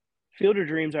 Field of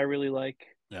Dreams. I really like.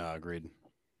 Yeah, agreed.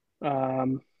 I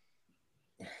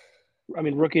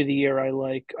mean, Rookie of the Year. I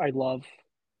love.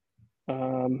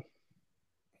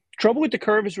 Trouble with the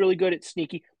Curve is really good. It's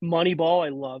sneaky. Moneyball. I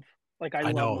love. I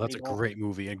love know Moneyball. that's a great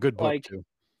movie and good book too.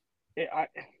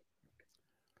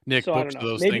 Nick, so books are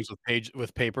those things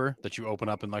with paper that you open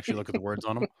up and actually look at the words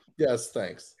on them. Yes,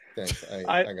 thanks.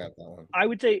 I got that one. I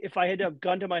would say if I had a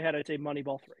gun to my head, I'd say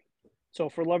Moneyball 3. So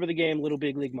for Love of the Game, Little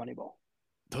Big League, Moneyball.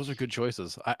 Those are good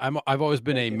choices. I've always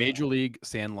been a Major League,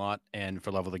 Sandlot, and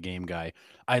For Love of the Game guy.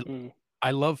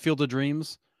 I love Field of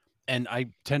Dreams, and I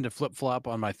tend to flip flop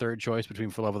on my third choice between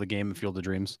For Love of the Game and Field of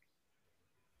Dreams.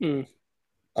 I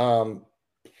mean,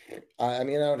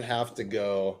 I would have to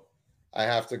go. I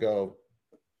have to go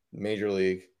Major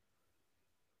League.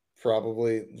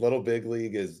 Probably Little Big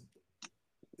League is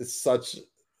such.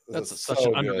 That's such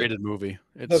an underrated movie.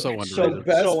 It's so underrated. The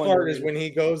best part is when he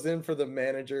goes in for the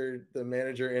manager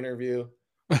interview,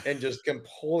 and just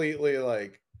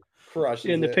completely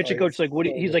crushes. And the pitching coach is like,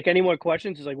 he's like, any more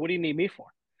questions? He's like, what do you need me for?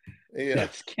 Yeah,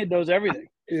 this kid knows everything.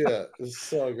 Yeah, it's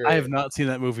so great. I have not seen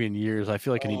that movie in years. I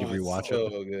feel like I need to rewatch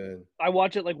it. So good. I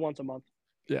watch it once a month.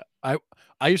 Yeah,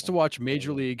 I used to watch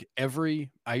Major League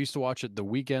I used to watch it the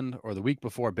weekend or the week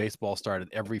before baseball started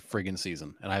every friggin'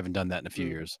 season, and I haven't done that in a few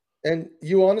years. And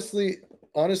you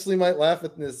honestly might laugh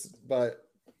at this, but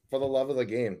For the Love of the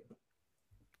Game,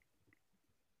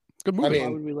 good movie. Why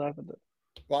would we laugh at that?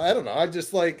 Well, I don't know. I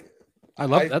just I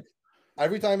love that.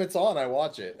 Every time it's on, I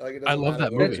watch it. I love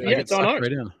that movie. It's on ours.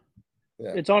 Right in.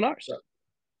 Yeah. It's on ours.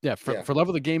 Yeah, For Love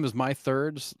of the Game is my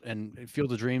third, and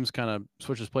Field of Dreams kind of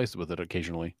switches places with it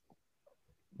occasionally.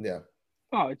 Yeah.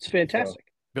 Oh, it's fantastic.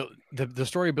 So, the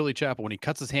story of Billy Chapel, when he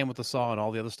cuts his hand with the saw and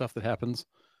all the other stuff that happens,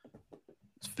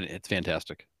 it's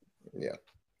fantastic. Yeah.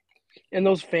 And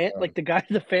those fans,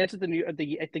 the fans at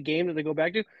the game that they go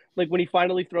back to, when he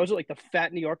finally throws it, the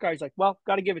fat New York guy, he's like, "Well,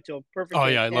 got to give it to him." Perfect. Oh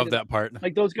yeah, I love that part.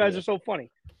 Those guys are so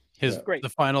funny. Great. The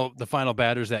final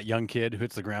batter's that young kid who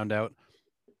hits the ground out,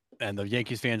 and the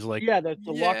Yankees fans are like, the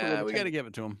locker room. We got to give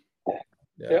it to him.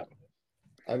 Yeah.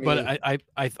 I mean, but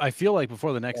I feel like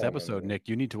before the next episode, Nick,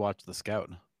 you need to watch The Scout.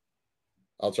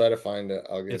 I'll try to find it.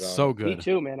 I'll get it. It's so good. Me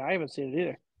too, man. I haven't seen it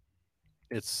either.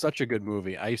 It's such a good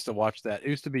movie. I used to watch that. It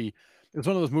was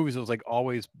one of those movies that was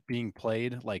always being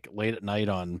played late at night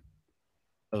on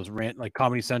those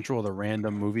Comedy Central or the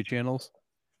random movie channels.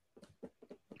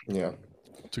 Yeah.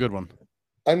 It's a good one.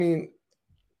 I mean,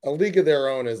 A League of Their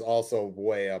Own is also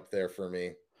way up there for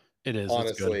me. It is.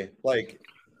 Honestly.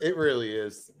 It really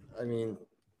is. I mean,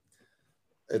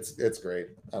 it's great.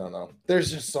 I don't know.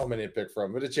 There's just so many to pick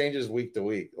from, but it changes week to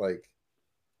week.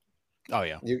 Oh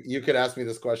yeah. You could ask me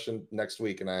this question next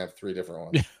week, and I have 3 different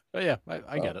ones. Yeah,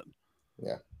 I get it.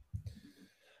 Yeah.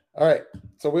 All right.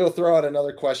 So we'll throw out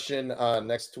another question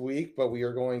next week, but we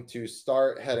are going to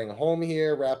start heading home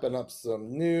here, wrapping up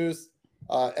some news.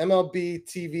 MLB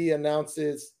TV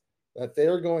announces that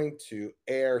they're going to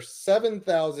air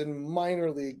 7,000 minor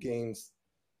league games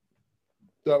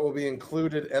that will be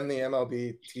included in the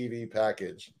MLB TV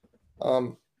package.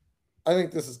 I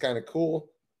think this is kind of cool.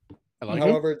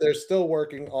 However, they're still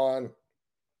working on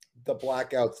the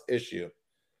blackouts issue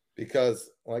because,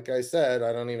 like I said,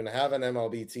 I don't even have an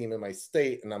MLB team in my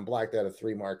state, and I'm blacked out of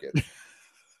 3 markets.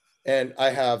 And I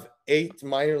have 8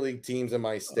 minor league teams in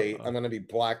my state. I'm going to be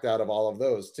blacked out of all of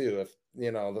those too if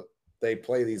they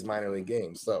play these minor league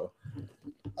games. So,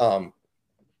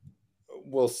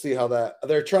 we'll see how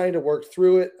they're trying to work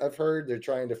through it. I've heard they're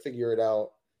trying to figure it out.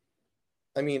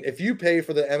 I mean, if you pay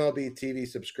for the MLB TV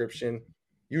subscription,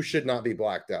 you should not be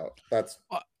blacked out. That's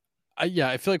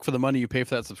I feel like for the money you pay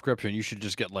for that subscription, you should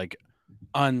just get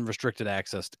unrestricted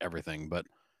access to everything. But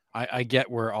I get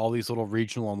where all these little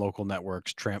regional and local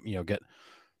networks get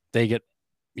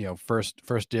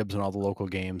first dibs on all the local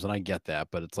games, and I get that.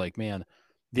 But it's man,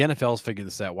 the NFL's figured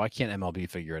this out. Why can't MLB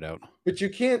figure it out? But you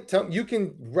can't you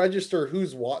can register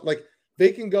who's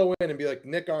they can go in and be like,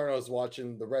 Nick Arno's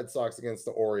watching the Red Sox against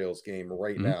the Orioles game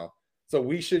right now. So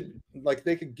we should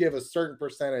they could give a certain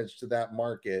percentage to that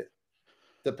market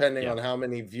depending on how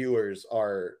many viewers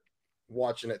are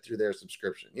watching it through their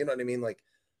subscription. You know what I mean?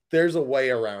 There's a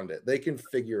way around it. They can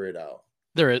figure it out.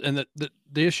 There is, and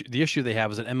the issue they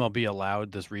have is that MLB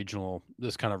allowed this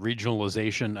kind of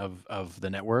regionalization of the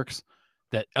networks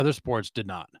that other sports did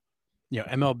not.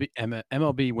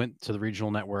 MLB went to the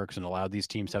regional networks and allowed these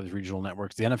teams to have these regional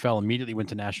networks. The NFL immediately went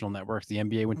to national networks. The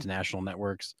NBA went to national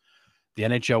networks. The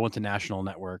NHL went to national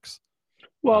networks.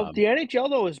 Well, the NHL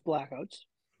though is blackouts.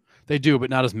 They do, but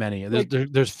not as many.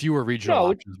 There's fewer regional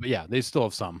options, but yeah, they still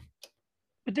have some.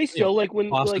 But they still when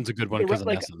Boston's a good one because of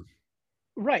NESN.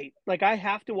 Right, I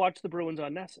have to watch the Bruins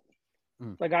on NESN.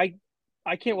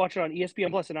 I can't watch it on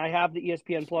ESPN Plus, and I have the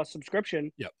ESPN Plus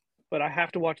subscription. Yep. But I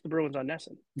have to watch the Bruins on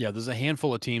NESN. Yeah, there's a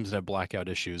handful of teams that have blackout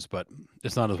issues, but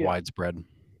it's not as widespread.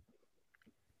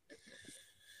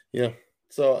 Yeah.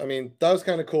 So, I mean, that was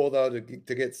kind of cool, though, to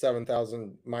get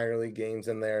 7,000 minor league games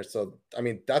in there. So, I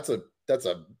mean, that's a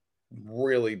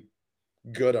really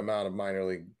good amount of minor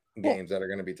league games that are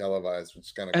going to be televised, which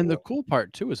is kind of cool. And the cool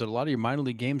part, too, is that a lot of your minor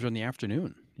league games are in the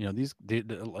afternoon. A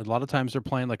lot of times they're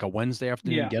playing like a Wednesday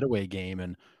afternoon getaway game,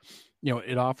 and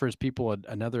it offers people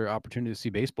another opportunity to see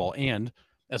baseball. And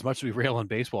as much as we rail on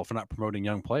baseball for not promoting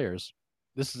young players,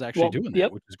 this is actually doing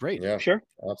that, which is great. Yeah, sure,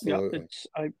 absolutely.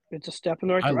 It's a step in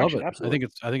the right direction. I love it. Absolutely.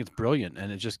 I think it's brilliant,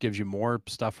 and it just gives you more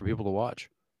stuff for people to watch.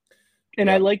 And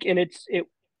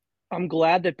I'm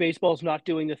glad that baseball's not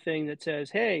doing the thing that says,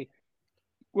 "Hey,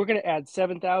 we're going to add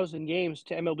 7,000 games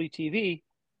to MLB TV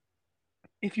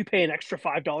if you pay an extra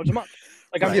 $5 a month."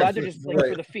 I'm glad they're just playing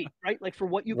for the fee, right? For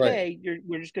what you pay,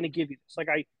 we're just going to give you this.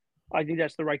 I think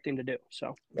that's the right thing to do.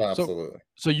 So absolutely.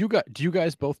 So do you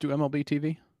guys both do MLB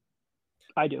TV?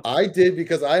 I do. I did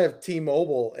because I have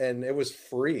T-Mobile and it was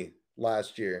free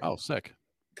last year. Oh, sick.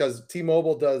 Because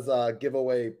T-Mobile does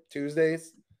giveaway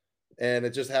Tuesdays, and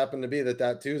it just happened to be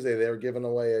that Tuesday they were giving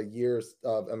away a year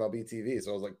of MLB TV.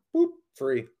 So I was like, "Boop,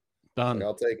 free, done.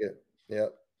 I'll take it."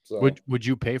 Yep. So would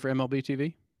you pay for MLB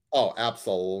TV? Oh,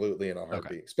 absolutely, in a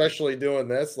heartbeat. Okay. Especially doing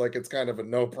this, it's kind of a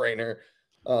no-brainer.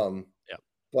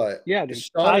 But yeah,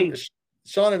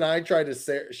 Sean and I tried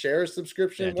to share a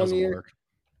subscription one year. Work.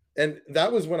 And that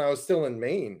was when I was still in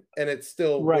Maine, and it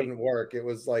still wouldn't work. It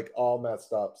was all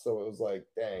messed up. So it was like,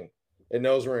 dang, it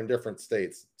knows we're in different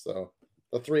states. So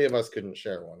the three of us couldn't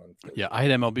share one. Yeah, I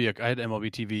had MLB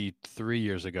TV 3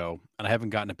 years ago, and I haven't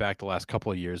gotten it back the last couple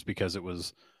of years because it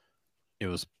was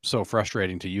so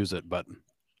frustrating to use it. But I'm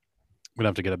gonna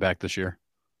have to get it back this year.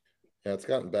 Yeah, it's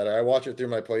gotten better. I watch it through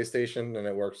my PlayStation, and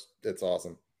it works. It's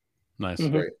awesome. Nice,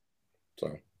 great. So,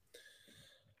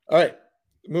 all right.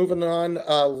 Moving on,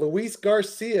 Luis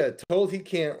Garcia told he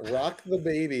can't rock the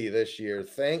baby this year.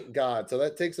 Thank God. So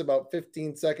that takes about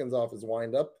 15 seconds off his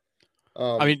windup.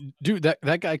 I mean, dude,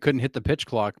 that guy couldn't hit the pitch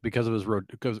clock because of his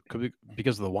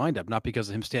because of the windup, not because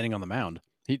of him standing on the mound.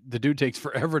 The dude takes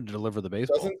forever to deliver the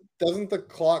baseball. Doesn't the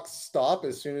clock stop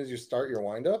as soon as you start your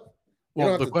windup?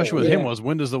 Well, the question with him was,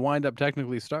 when does the windup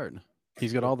technically start?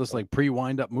 He's got all this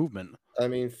pre-windup movement. I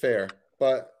mean, fair,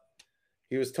 but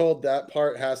he was told that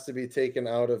part has to be taken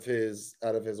out of his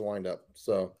windup.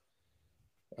 So,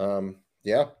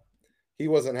 yeah, he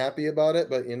wasn't happy about it,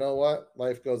 but you know what?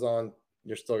 Life goes on.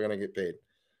 You're still going to get paid.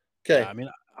 Okay. Yeah, I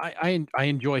mean, I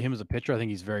enjoy him as a pitcher. I think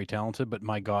he's very talented, but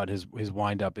my God, his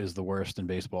windup is the worst in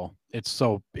baseball.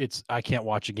 I can't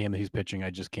watch a game that he's pitching. I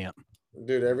just can't.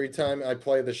 Dude, every time I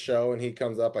play the show and he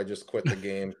comes up, I just quit the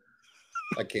game.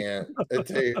 I can't.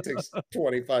 It takes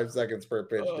 25 seconds per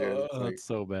pitch, dude. That's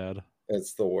so bad.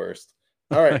 It's the worst.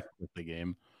 All right. The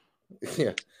game.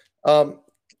 Yeah.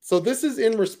 So this is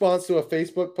in response to a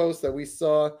Facebook post that we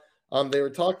saw. They were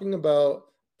talking about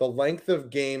the length of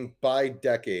game by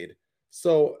decade.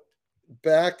 So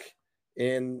back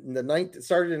in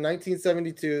started in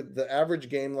 1972, the average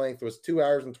game length was 2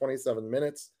 hours and 27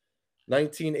 minutes.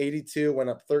 1982 went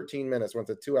up 13 minutes, went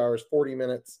to 2 hours, 40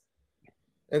 minutes,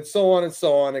 and so on and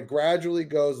so on. It gradually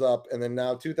goes up. And then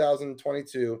now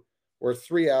 2022, we're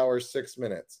 3 hours, 6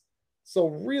 minutes. So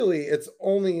really, it's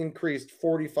only increased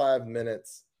 45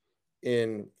 minutes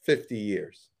in 50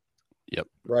 years. Yep.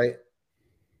 Right?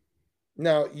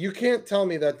 Now, you can't tell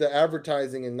me that the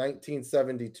advertising in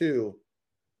 1972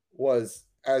 was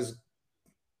as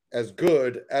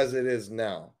good as it is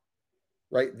now.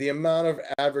 Right? The amount of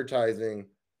advertising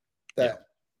that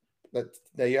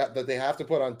they have to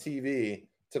put on TV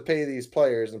to pay these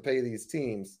players and pay these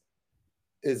teams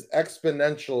is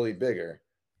exponentially bigger,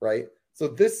 right? So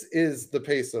this is the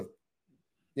pace of,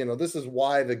 this is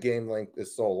why the game length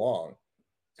is so long,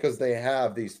 because they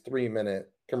have these 3-minute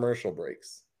commercial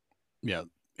breaks. Yeah.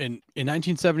 In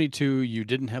 1972, you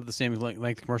didn't have the same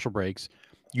length commercial breaks.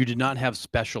 You did not have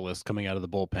specialists coming out of the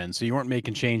bullpen. So you weren't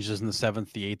making changes in the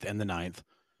 7th, the 8th, and the 9th.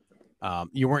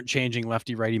 You weren't changing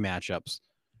lefty-righty matchups.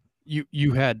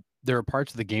 You had there are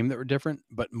parts of the game that were different,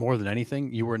 but more than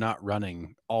anything, you were not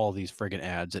running all these friggin'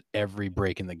 ads at every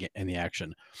break in the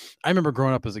action. I remember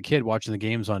growing up as a kid watching the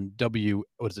games on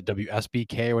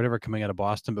WSBK or whatever coming out of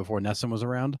Boston before Nesson was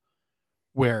around,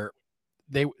 where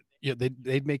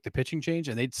they'd make the pitching change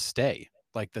and they'd stay.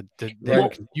 Like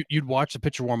you'd watch the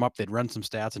pitcher warm up, they'd run some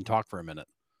stats and talk for a minute.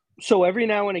 So every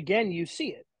now and again you see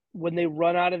it when they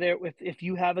run out of there. If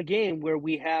you have a game where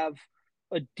we have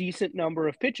a decent number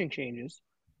of pitching changes,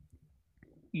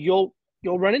 you'll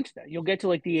run into that. You'll get to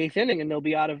like the 8th inning and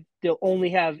they'll only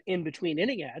have in between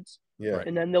inning ads. Yeah.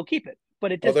 And then they'll keep it.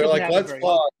 But it just they're like, let's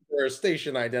pause for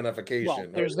station identification. Well,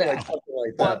 there's that. Like something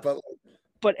like that.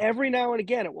 But every now and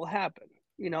again it will happen.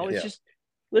 It's just,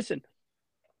 listen,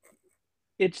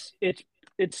 it's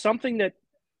something that,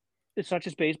 it's not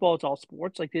just baseball, it's all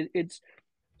sports. Like it's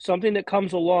something that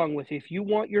comes along with, if you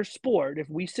want your sport, if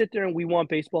we sit there and we want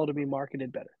baseball to be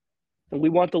marketed better, and we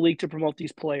want the league to promote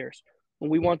these players, and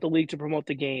we want the league to promote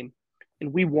the game,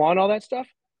 and we want all that stuff,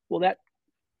 well, that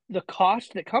the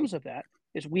cost that comes of that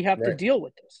is we have to deal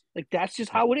with this. Like, that's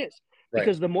just how it is.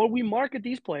 Because the more we market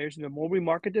these players and the more we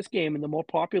market this game and the more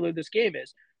popular this game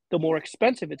is, the more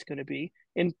expensive it's going to be,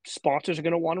 and sponsors are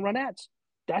going to want to run ads.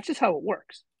 That's just how it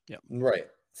works. Yeah. Right.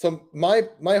 So my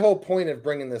whole point of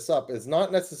bringing this up is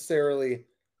not necessarily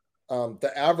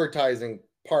the advertising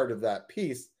part of that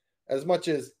piece, as much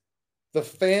as the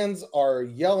fans are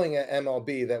yelling at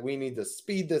MLB that we need to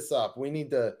speed this up. We need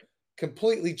to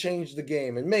completely change the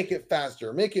game and make it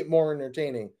faster, make it more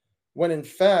entertaining. When in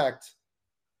fact,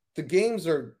 the games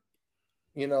are,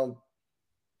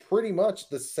 pretty much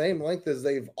the same length as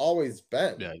they've always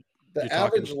been. Yeah, the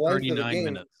average length of the game,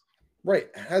 minutes. Right,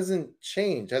 hasn't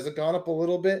changed. Has it gone up a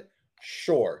little bit?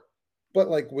 Sure. But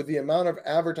like with the amount of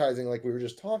advertising, like we were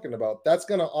just talking about, that's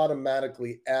going to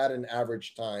automatically add an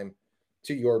average time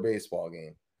to your baseball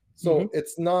game. So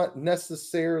it's not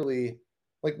necessarily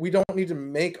like we don't need to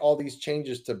make all these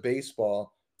changes to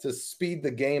baseball to speed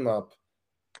the game up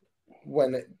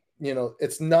when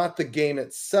it's not the game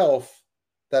itself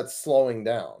that's slowing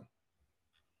down.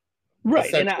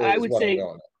 Right. And I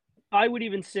would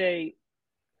even say,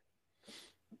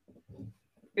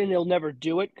 and they'll never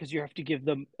do it because you have to give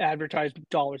them advertised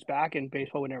dollars back, and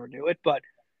baseball would never do it. But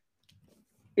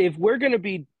if we're going to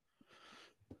be,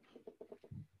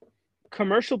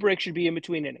 commercial break should be in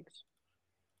between innings,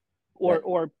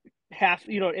 or half,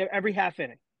 every half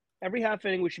inning. Every half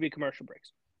inning, we should be commercial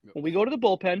breaks. When we go to the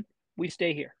bullpen, we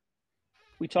stay here.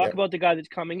 We talk about the guy that's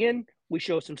coming in. We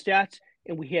show some stats,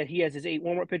 and he has his 8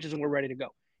 warm-up pitches, and we're ready to go.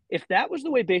 If that was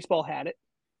the way baseball had it,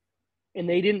 and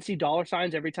they didn't see dollar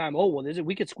signs every time,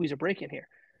 we could squeeze a break in here,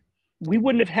 we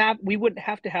wouldn't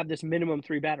have to have this minimum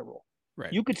 3-batter rule.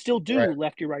 Right. You could still do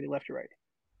lefty righty lefty righty.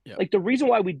 Yeah. Like, the reason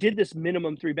why we did this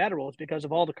minimum 3-batter rule is because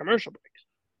of all the commercial breaks.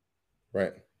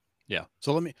 Right. Yeah.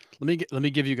 So let me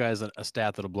give you guys a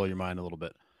stat that'll blow your mind a little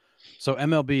bit. So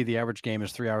MLB, the average game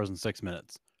is 3 hours and 6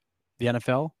 minutes. The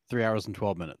NFL, 3 hours and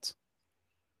 12 minutes.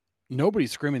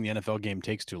 Nobody's screaming the NFL game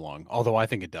takes too long, although I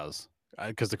think it does,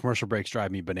 because the commercial breaks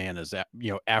drive me bananas.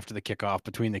 After the kickoff,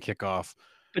 between the kickoff.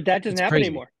 But that doesn't happen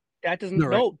anymore. That doesn't.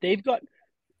 No, they've got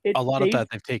it, a lot of that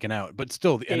they've taken out. But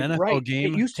still, an NFL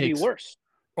game it used to be worse.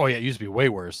 Oh yeah, it used to be way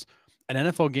worse. An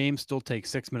NFL game still takes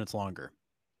 6 minutes longer.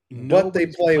 But they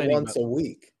play once a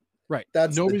week. Right.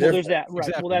 That's there's that. Right.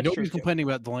 Exactly. Well, that's nobody's true complaining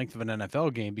about the length of an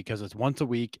NFL game because it's once a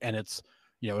week and it's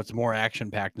more action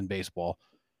packed than baseball.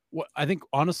 What I think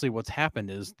honestly what's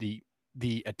happened is the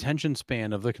attention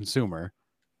span of the consumer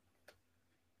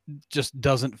just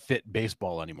doesn't fit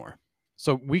baseball anymore.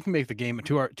 So we can make the game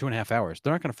 2.5 hours.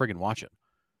 They're not going to friggin' watch it.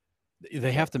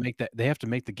 They have to make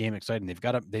the game exciting. They've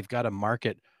got to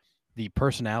market the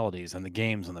personalities and the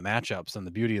games and the matchups and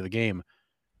the beauty of the game,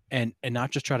 and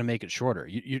not just try to make it shorter.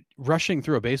 You rushing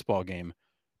through a baseball game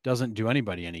doesn't do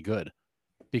anybody any good,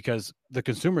 because the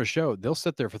consumers show they'll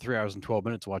sit there for 3 hours and 12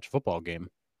 minutes to watch a football game.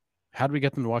 How do we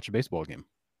get them to watch a baseball game?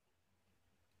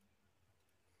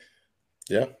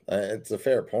 Yeah, it's a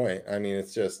fair point. I mean,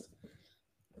 it's just,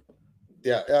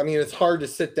 it's hard to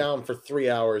sit down for 3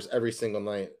 hours every single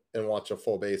night and watch a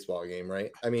full baseball game,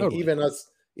 right? I mean, totally. even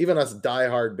us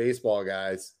diehard baseball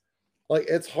guys, like,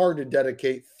 it's hard to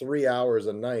dedicate 3 hours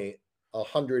a night,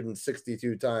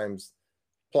 162 times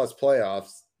plus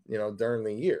playoffs, during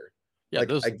the year. Yeah,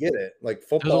 like, I get it. Like,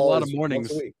 football, there's a lot of mornings.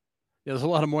 Once a week. Yeah, there's a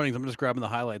lot of mornings I'm just grabbing the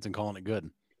highlights and calling it good.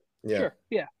 Yeah. Sure.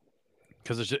 Yeah.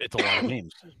 Because it's a lot of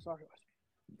games.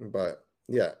 But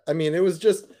yeah, I mean, it was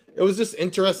just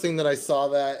interesting that I saw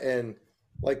that, and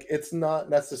like, it's not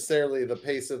necessarily the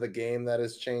pace of the game that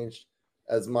has changed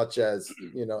as much as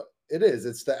it is.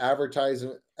 It's the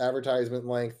advertisement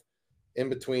length in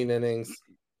between innings,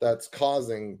 that's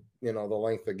causing, the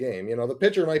length of game. The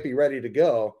pitcher might be ready to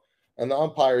go and the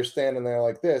umpire's standing there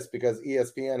like this because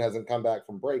ESPN hasn't come back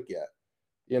from break yet.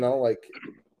 Like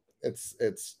it's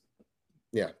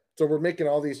yeah. So we're making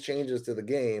all these changes to the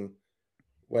game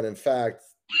when in fact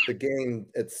the game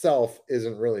itself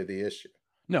isn't really the issue.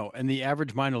 No, and the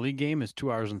average minor league game is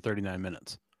 2 hours and 39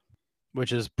 minutes,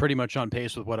 which is pretty much on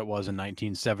pace with what it was in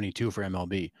 1972 for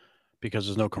MLB because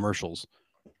there's no commercials.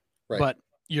 Right. But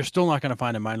you're still not going to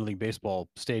find a minor league baseball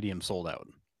stadium sold out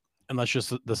unless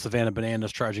just the Savannah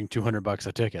Bananas charging $200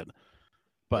 a ticket.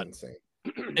 But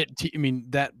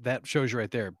that shows you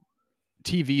right there.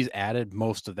 TV's added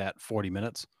most of that 40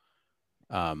 minutes.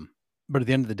 But at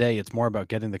the end of the day, it's more about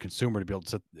getting the consumer to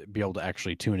be able to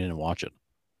actually tune in and watch it.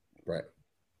 Right.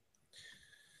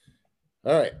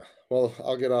 All right. Well,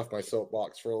 I'll get off my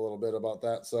soapbox for a little bit about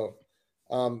that. So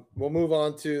we'll move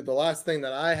on to the last thing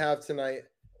that I have tonight.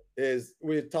 Is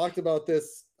we had talked about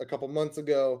this a couple months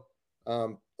ago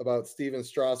about Steven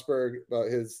Strasburg,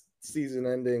 about his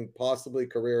season-ending, possibly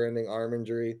career-ending arm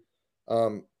injury.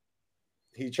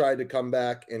 He tried to come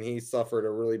back and he suffered a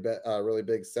really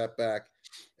big setback,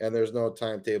 and there's no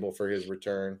timetable for his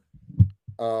return.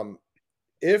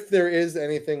 If there is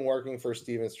anything working for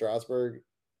Steven Strasburg,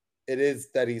 it is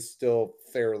that he's still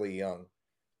fairly young,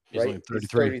 right? He's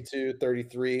 32,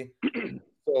 33.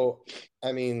 So,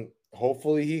 I mean,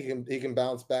 hopefully he can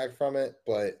bounce back from it,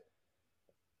 but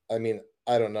I mean,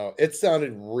 I don't know. It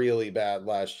sounded really bad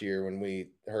last year when we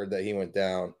heard that he went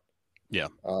down. Yeah.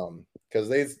 Because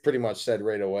they pretty much said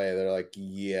right away, they're like,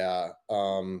 yeah,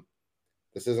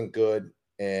 this isn't good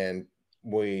and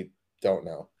we don't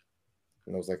know.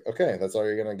 And I was like, okay, that's all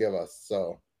you're gonna give us.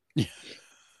 So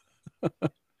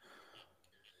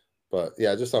but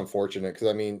yeah, just unfortunate because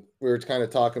I mean, we were kind of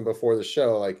talking before the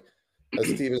show, like, has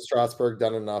Steven Strasburg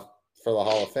done enough for the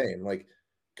Hall of Fame? Like,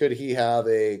 could he have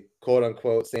a quote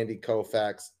unquote Sandy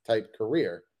Koufax type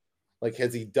career? Like,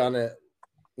 has he done it,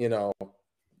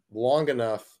 long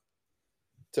enough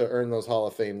to earn those Hall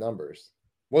of Fame numbers?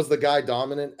 Was the guy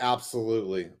dominant?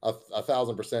 Absolutely.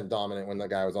 1,000% dominant when the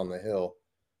guy was on the hill.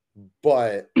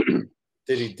 But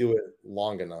did he do it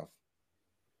long enough?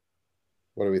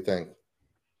 What do we think?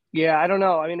 Yeah, I don't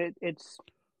know. I mean, it's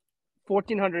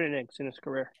 1,400 innings in his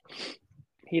career.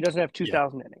 He doesn't have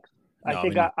 2,000 innings.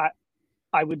 No,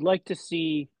 I would like to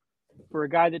see, for a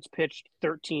guy that's pitched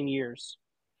 13 years,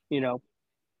 a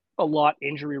lot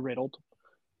injury riddled.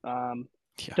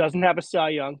 Doesn't have a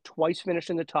Cy Young. Twice finished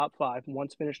in the top 5.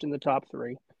 Once finished in the top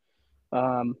 3.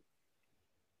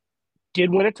 Did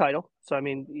win a title. So I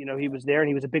mean, he was there and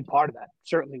he was a big part of that.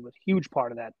 Certainly was a huge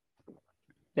part of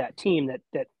that team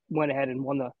that went ahead and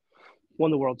won the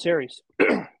World Series.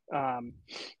 But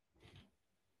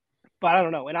I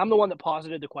don't know. And I'm the one that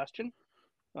posited the question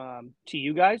to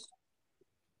you guys.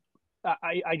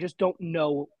 I just don't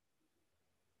know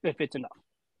if it's enough.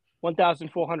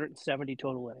 1,470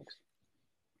 total innings.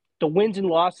 The wins and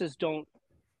losses don't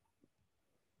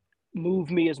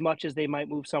move me as much as they might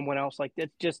move someone else. Like,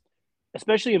 it's just,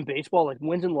 especially in baseball, like,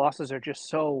 wins and losses are just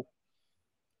so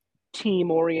team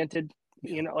oriented.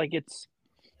 Like, it's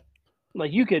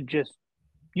like you could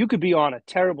be on a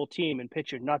terrible team and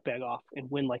pitch your nutbag off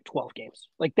and win like 12 games.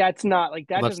 Like, that's not like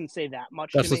that doesn't say that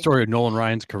much. That's the story of Nolan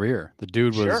Ryan's career. The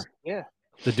dude was sure, yeah.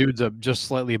 The dude's just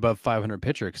slightly above 500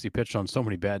 pitcher because he pitched on so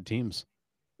many bad teams.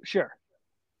 Sure.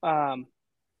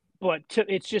 But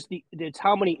it's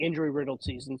how many injury riddled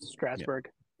seasons Strasburg.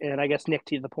 Yeah. And I guess, Nick,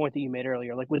 to the point that you made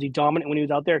earlier, like, was he dominant when he was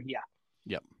out there? Yeah.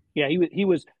 Yep. Yeah, he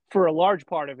was for a large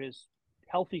part of his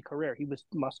healthy career. He was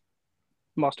must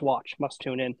watch, must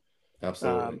tune in.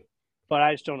 Absolutely. But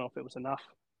I just don't know if it was enough.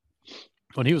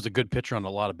 Well, he was a good pitcher on a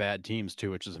lot of bad teams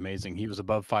too, which is amazing. He was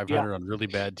above 500 on really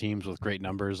bad teams with great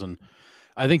numbers, and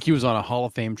I think he was on a Hall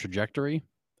of Fame trajectory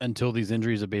until these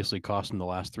injuries have basically cost him the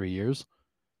last 3 years.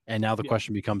 And now the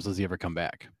question becomes, does he ever come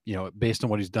back? Based on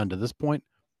what he's done to this point,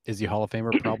 is he a Hall of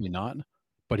Famer? Probably not,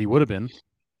 but he would have been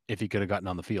if he could have gotten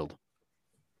on the field.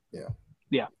 Yeah.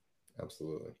 Yeah.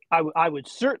 Absolutely. I would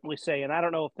certainly say, and I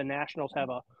don't know if the Nationals have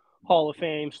a Hall of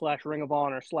Fame / Ring of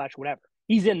Honor / whatever.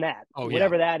 He's in that. Oh,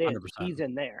 whatever that is, 100%. He's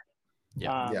in there.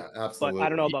 Yeah, absolutely. But I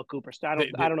don't know about Cooperstown.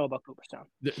 I don't know about Cooperstown.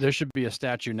 There should be a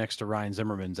statue next to Ryan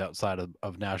Zimmerman's outside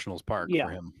of Nationals Park for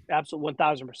him. Absolutely,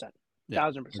 1,000%.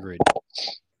 1,000%. Agreed.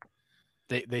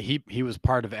 He was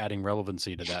part of adding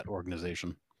relevancy to that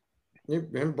organization.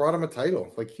 And brought him a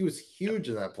title. Like, he was huge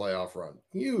in that playoff run.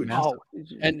 Huge. Oh,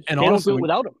 and they don't do it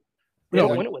without him. They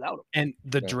don't win it without him. And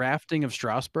the drafting of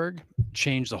Strasburg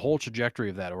changed the whole trajectory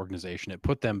of that organization. It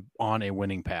put them on a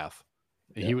winning path.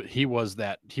 Yeah. He was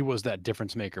that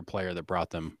difference maker player that brought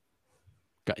them,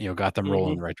 got them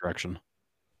rolling in the right direction.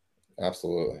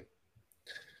 Absolutely.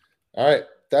 All right.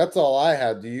 That's all I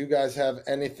had. Do you guys have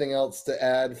anything else to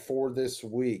add for this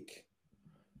week?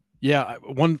 Yeah,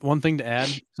 one thing to add.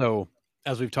 So,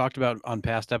 as we've talked about on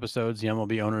past episodes, the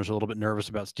MLB owners are a little bit nervous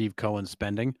about Steve Cohen's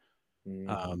spending.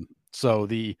 So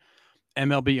the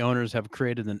MLB owners have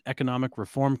created an economic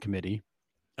reform committee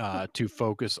to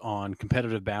focus on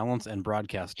competitive balance and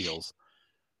broadcast deals.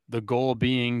 The goal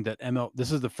being that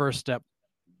this is the first step.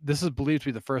 This is believed to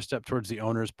be the first step towards the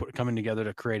owners coming together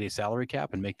to create a salary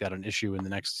cap and make that an issue in the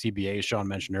next CBA, as Sean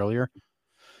mentioned earlier.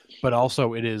 But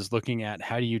also, it is looking at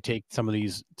how do you take some of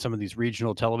these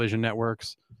regional television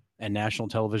networks and national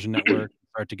television networks,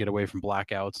 start to get away from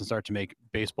blackouts and start to make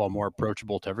baseball more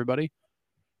approachable to everybody.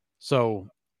 So,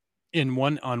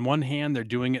 on one hand, they're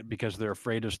doing it because they're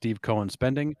afraid of Steve Cohen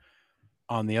spending.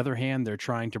 On the other hand, they're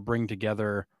trying to bring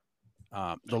together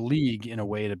the league in a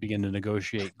way to begin to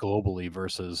negotiate globally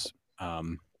versus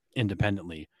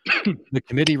independently. The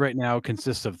committee right now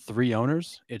consists of 3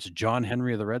 owners. It's John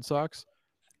Henry of the Red Sox,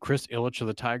 Chris Ilitch of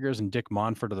the Tigers, and Dick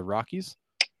Monfort of the Rockies.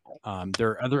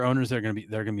 There are other owners that are going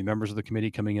to be members of the committee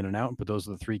coming in and out, but those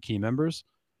are the 3 key members.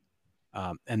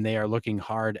 And they are looking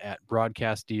hard at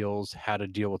broadcast deals, how to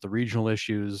deal with the regional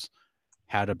issues,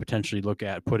 how to potentially look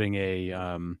at putting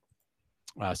a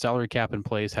salary cap in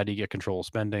place. How do you get control of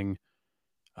spending?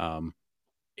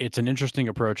 It's an interesting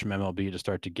approach from MLB to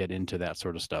start to get into that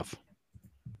sort of stuff.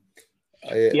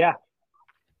 I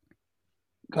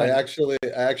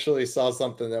actually saw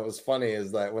something that was funny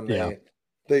is that when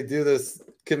they do this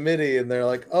committee and they're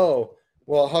like, oh,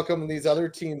 well, how come these other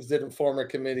teams didn't form a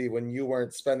committee when you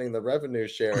weren't spending the revenue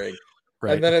sharing?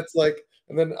 Right. And then it's like,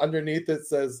 and then underneath it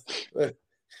says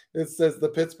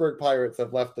the Pittsburgh Pirates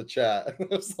have left the chat.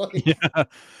 It's like,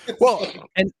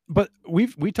 but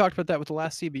we talked about that with the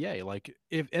last CBA. Like,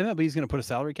 if MLB is going to put a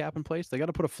salary cap in place, they got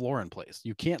to put a floor in place.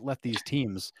 You can't let these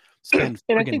teams spend.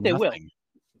 And I think they will.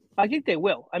 I think they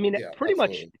will. I mean, pretty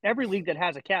much every league that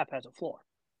has a cap has a floor.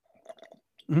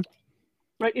 Mm-hmm.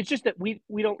 Right. It's just that we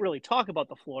don't really talk about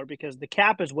the floor because the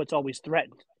cap is what's always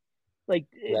threatened. Like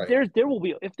there will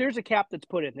be, if there's a cap that's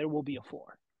put in, there will be a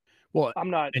floor. Well, I'm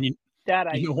not. And you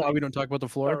know why we don't talk about the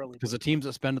floor? Because the teams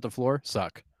that spend at the floor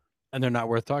suck, and they're not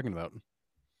worth talking about.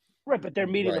 Right, but they're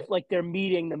meeting they're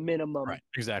meeting the minimum. Right,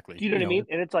 exactly. Do you know what I mean?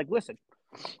 And it's like, listen.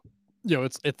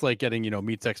 It's like getting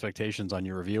meets expectations on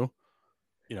your review.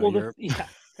 Well,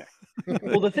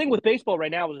 the thing with baseball right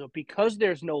now is because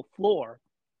there's no floor,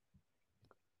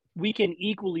 we can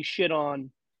equally shit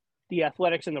on the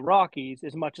Athletics and the Rockies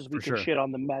as much as we can shit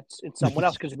on the Mets and someone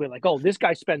else because we're like, oh, this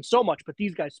guy spends so much, but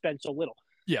these guys spend so little.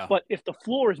 Yeah. But if the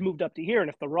floor is moved up to here and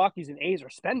if the Rockies and A's are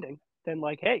spending, then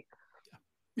like, hey.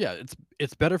 Yeah,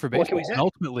 it's better for baseball. And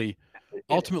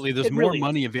ultimately, there's more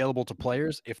money available to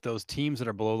players if those teams that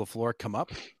are below the floor come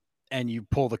up and you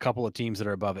pull the couple of teams that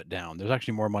are above it down. There's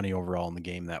actually more money overall in the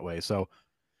game that way. So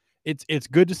it's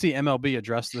good to see MLB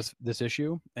address this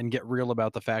issue and get real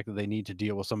about the fact that they need to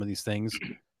deal with some of these things,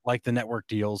 like the network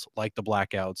deals, like the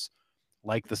blackouts,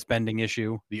 like the spending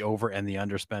issue, the over and the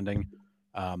underspending.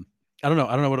 I don't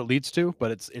know what it leads to,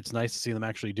 but it's nice to see them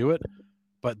actually do it.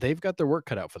 But they've got their work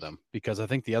cut out for them because I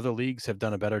think the other leagues have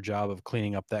done a better job of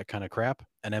cleaning up that kind of crap,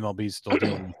 and MLB's still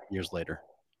dealing with it years later.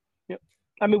 Yep.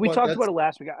 I mean, we talked about it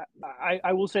last week.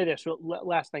 I will say this.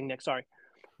 Last thing, Nick. Sorry.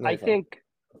 No,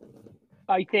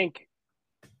 I think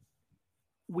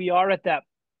we are at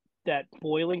that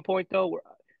boiling point, though. Where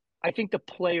I think the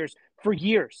players, for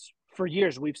years,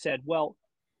 we've said, well,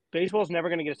 baseball's never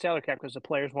going to get a salary cap because the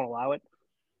players won't allow it.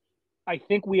 I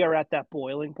think we are at that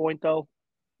boiling point, though,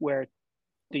 where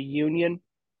the union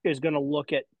is going to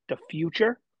look at the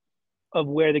future of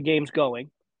where the game's going,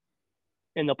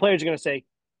 and the players are going to say,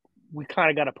 we kind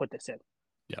of got to put this in.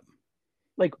 Yep.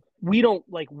 We don't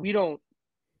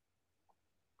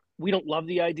love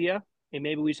the idea, and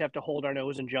maybe we just have to hold our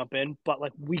nose and jump in, but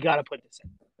we got to put this in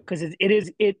because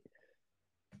it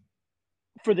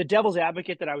for the devil's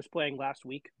advocate that I was playing last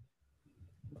week,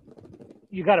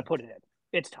 you got to put it in.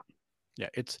 It's time. Yeah.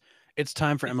 It's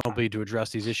time for MLB to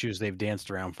address these issues they've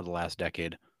danced around for the last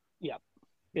decade. Yeah.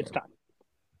 It's time.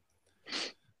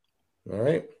 All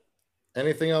right.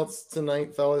 Anything else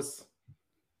tonight, fellas?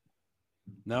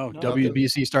 No.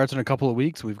 WBC starts in a couple of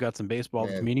weeks. We've got some baseball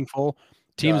that's meaningful.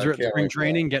 Teams are at spring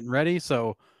training, getting ready.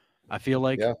 So I feel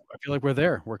like we're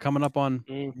there. We're coming up on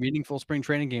meaningful spring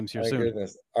training games here soon.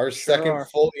 Goodness. Our second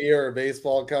full year of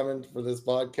baseball coming for this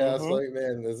podcast.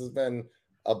 Man, this has been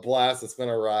a blast. It's been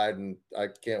a ride, and I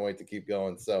can't wait to keep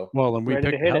going. So, well, and we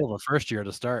picked a hell of a first year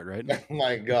to start, right? Oh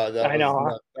my God, that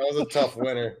was a tough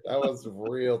winter. That was a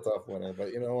real tough winter,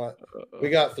 but you know what? We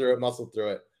got through it, muscled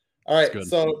through it. All right.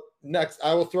 So next,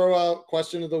 I will throw out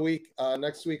question of the week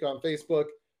next week on Facebook.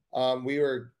 We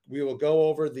will go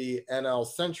over the NL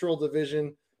Central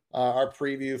Division, our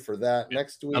preview for that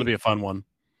next week. That'll be a fun one.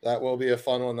 That will be a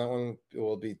fun one. That one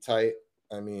will be tight.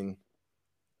 I mean,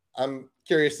 I'm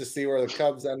curious to see where the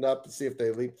Cubs end up, to see if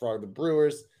they leapfrog the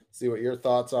Brewers, see what your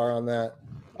thoughts are on that.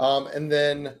 And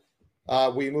then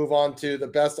we move on to the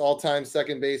best all-time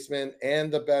second baseman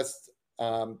and the best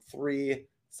 3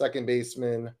 second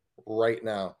basemen right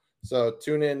now. So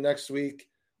tune in next week,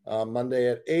 Monday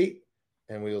at 8,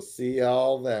 and we will see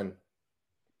y'all then.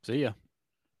 See ya.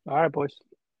 All right, boys.